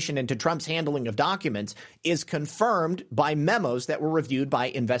investigation into Trump's handling of documents, is confirmed by memos that were reviewed by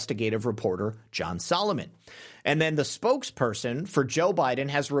investigative reporter John Solomon. And then the spokesperson for Joe Biden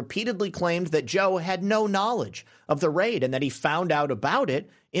has repeatedly claimed that Joe had no knowledge of the raid and that he found out about it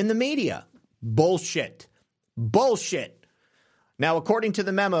in the media. Bullshit. Bullshit. Now, according to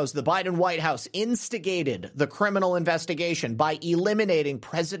the memos, the Biden White House instigated the criminal investigation by eliminating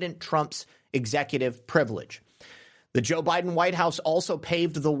President Trump's executive privilege. The Joe Biden White House also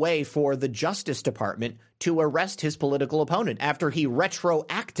paved the way for the Justice Department to arrest his political opponent after he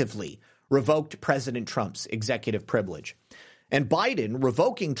retroactively revoked President Trump's executive privilege. And Biden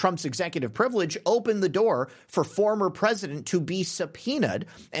revoking Trump's executive privilege opened the door for former president to be subpoenaed.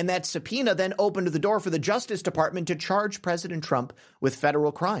 And that subpoena then opened the door for the Justice Department to charge President Trump with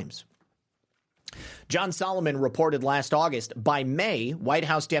federal crimes. John Solomon reported last August, by May, White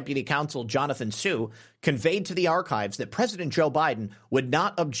House Deputy Counsel Jonathan Sue conveyed to the archives that President Joe Biden would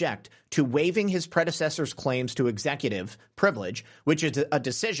not object to waiving his predecessor's claims to executive privilege, which is a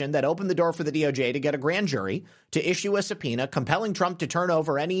decision that opened the door for the DOJ to get a grand jury to issue a subpoena compelling Trump to turn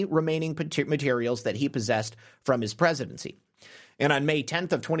over any remaining materials that he possessed from his presidency. And on May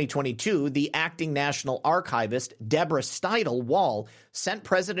 10th of 2022, the acting national archivist Deborah Steidel Wall sent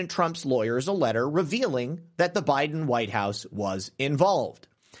President Trump's lawyers a letter revealing that the Biden White House was involved.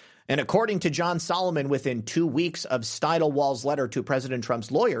 And according to John Solomon, within 2 weeks of Steidel Wall's letter to President Trump's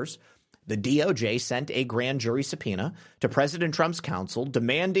lawyers, the DOJ sent a grand jury subpoena to President Trump's counsel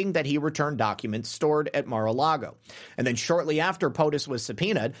demanding that he return documents stored at Mar-a-Lago. And then shortly after POTUS was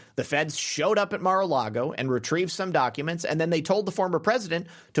subpoenaed, the feds showed up at Mar-a-Lago and retrieved some documents, and then they told the former president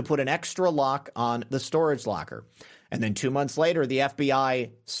to put an extra lock on the storage locker. And then 2 months later, the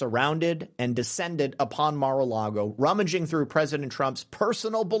FBI surrounded and descended upon Mar-a-Lago, rummaging through President Trump's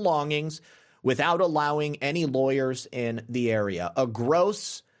personal belongings without allowing any lawyers in the area. A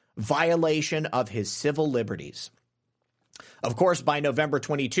gross violation of his civil liberties. Of course, by November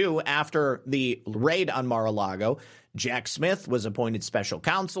 22, after the raid on Mar-a-Lago, Jack Smith was appointed special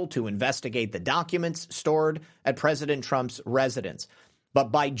counsel to investigate the documents stored at President Trump's residence.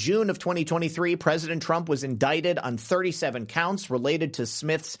 But by June of 2023, President Trump was indicted on 37 counts related to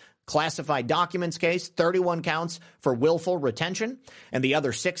Smith's classified documents case, 31 counts for willful retention, and the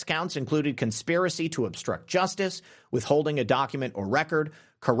other 6 counts included conspiracy to obstruct justice, withholding a document or record,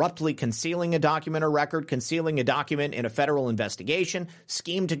 corruptly concealing a document or record, concealing a document in a federal investigation,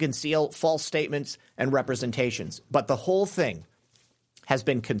 scheme to conceal false statements and representations. But the whole thing has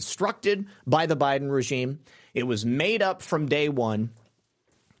been constructed by the Biden regime. It was made up from day one.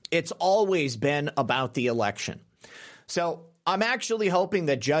 It's always been about the election. So I'm actually hoping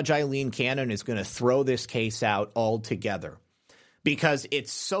that Judge Eileen Cannon is going to throw this case out altogether, because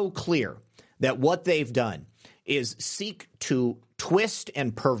it's so clear that what they've done is seek to twist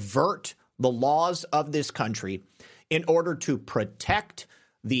and pervert the laws of this country in order to protect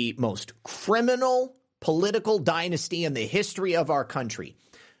the most criminal political dynasty in the history of our country,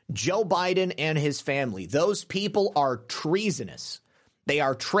 Joe Biden and his family. Those people are treasonous. They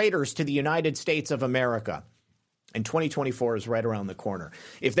are traitors to the United States of America. And 2024 is right around the corner.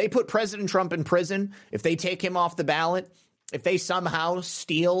 If they put President Trump in prison, if they take him off the ballot, if they somehow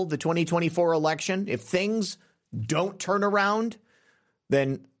steal the 2024 election, if things don't turn around,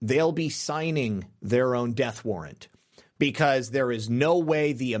 then they'll be signing their own death warrant, because there is no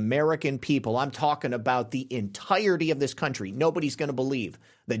way the American people, I'm talking about the entirety of this country, nobody's going to believe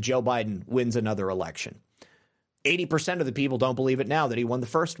that Joe Biden wins another election. 80% of the people don't believe it now that he won the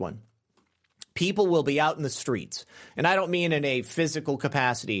first one. People will be out in the streets. And I don't mean in a physical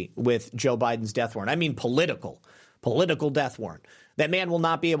capacity with Joe Biden's death warrant. I mean political death warrant. That man will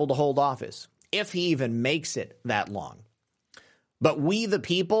not be able to hold office if he even makes it that long. But we, the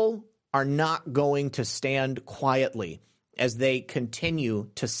people, are not going to stand quietly as they continue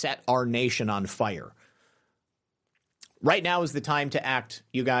to set our nation on fire. Right now is the time to act,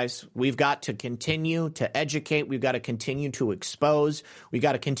 you guys. We've got to continue to educate. We've got to continue to expose. We've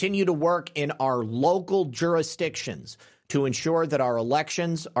got to continue to work in our local jurisdictions to ensure that our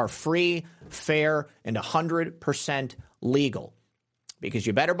elections are free, fair, and 100% legal. Because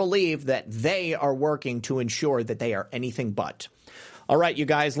you better believe that they are working to ensure that they are anything but. All right, you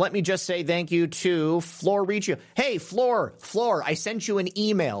guys, let me just say thank you to Floor Riccio. Hey, Floor, I sent you an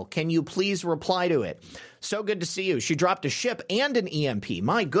email. Can you please reply to it? So good to see you. She dropped a ship and an EMP.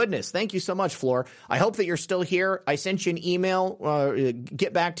 My goodness. Thank you so much, Floor. I hope that you're still here. I sent you an email.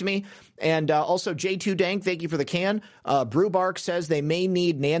 Get back to me. And also, J2 Dank, thank you for the can. Brewbark says they may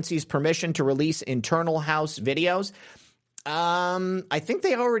need Nancy's permission to release internal house videos. I think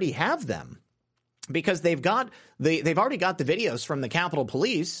they already have them, because they've already got the videos from the Capitol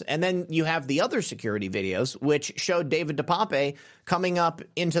Police, and then you have the other security videos, which showed David DePape coming up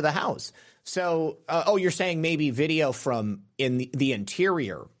into the house. So, you're saying maybe video from in the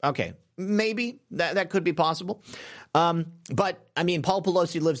interior. Okay, maybe that could be possible. But I mean, Paul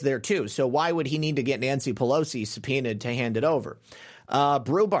Pelosi lives there too. So why would he need to get Nancy Pelosi subpoenaed to hand it over?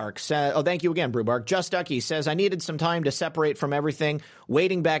 Brewbark says, thank you again, Brewbark. Just Ducky says, I needed some time to separate from everything,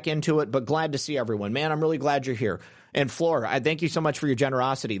 wading back into it, but glad to see everyone. Man, I'm really glad you're here. And Floor, I thank you so much for your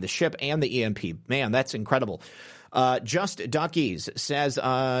generosity, the ship and the EMP. Man, that's incredible. Just Duckies says,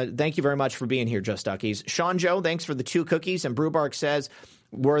 thank you very much for being here, Just Duckies. Sean Joe, thanks for the 2 cookies. And Brewbark says,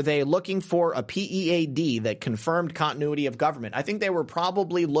 were they looking for a PEAD that confirmed continuity of government? I think they were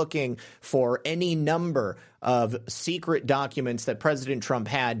probably looking for any number of secret documents that President Trump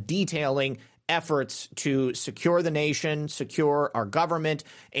had detailing efforts to secure the nation, secure our government,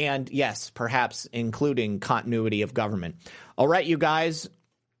 and yes, perhaps including continuity of government. All right, you guys.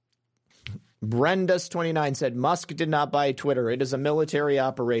 Brenda's29 said, Musk did not buy Twitter. It is a military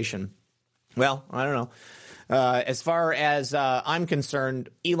operation. Well, I don't know. As far as I'm concerned,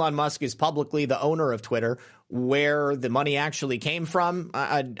 Elon Musk is publicly the owner of Twitter. Where the money actually came from,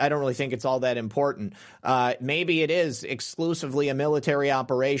 I don't really think it's all that important. Maybe it is exclusively a military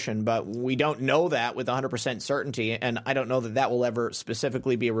operation, but we don't know that with 100% certainty, and I don't know that that will ever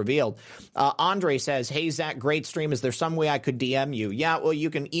specifically be revealed. Andre says, hey, Zach, great stream. Is there some way I could DM you? Yeah, well, you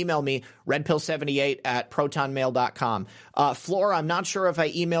can email me, redpill78@protonmail.com. Floor, I'm not sure if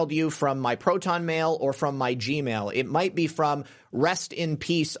I emailed you from my Proton Mail or from my Gmail. It might be from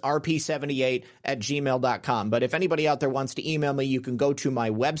restinpeacerp78@gmail.com. But if anybody out there wants to email me, you can go to my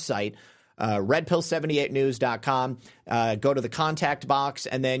website, redpill78news.com. Go to the contact box,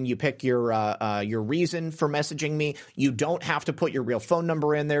 and then you pick your reason for messaging me. You don't have to put your real phone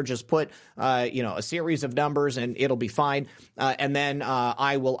number in there. Just put a series of numbers, and it'll be fine. And then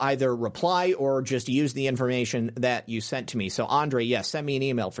I will either reply or just use the information that you sent to me. So Andre, yes, send me an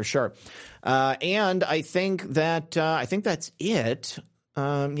email for sure. And I think that's it.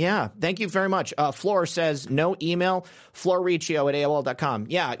 Yeah, thank you very much. Flor says no email, florriccio@aol.com.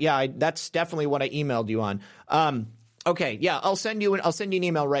 Yeah, that's definitely what I emailed you on. Okay, yeah, I'll send you an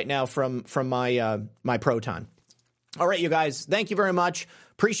email right now from my Proton. All right, you guys, thank you very much.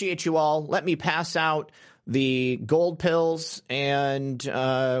 Appreciate you all. Let me pass out the gold pills, and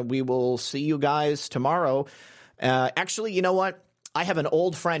we will see you guys tomorrow. Actually, you know what? I have an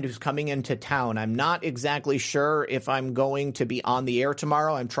old friend who's coming into town. I'm not exactly sure if I'm going to be on the air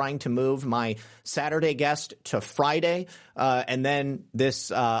tomorrow. I'm trying to move my Saturday guest to Friday. And then this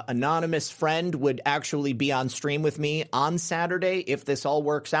anonymous friend would actually be on stream with me on Saturday if this all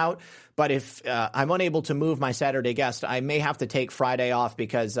works out. But if I'm unable to move my Saturday guest, I may have to take Friday off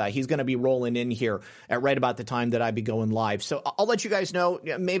because he's going to be rolling in here at right about the time that I be going live. So I'll let you guys know.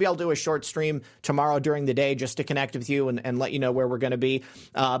 Maybe I'll do a short stream tomorrow during the day just to connect with you and let you know where we're going to be.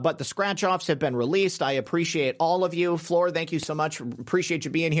 But the scratch-offs have been released. I appreciate all of you. Flor, thank you so much. Appreciate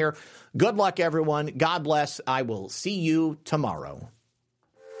you being here. Good luck, everyone. God bless. I will see you tomorrow.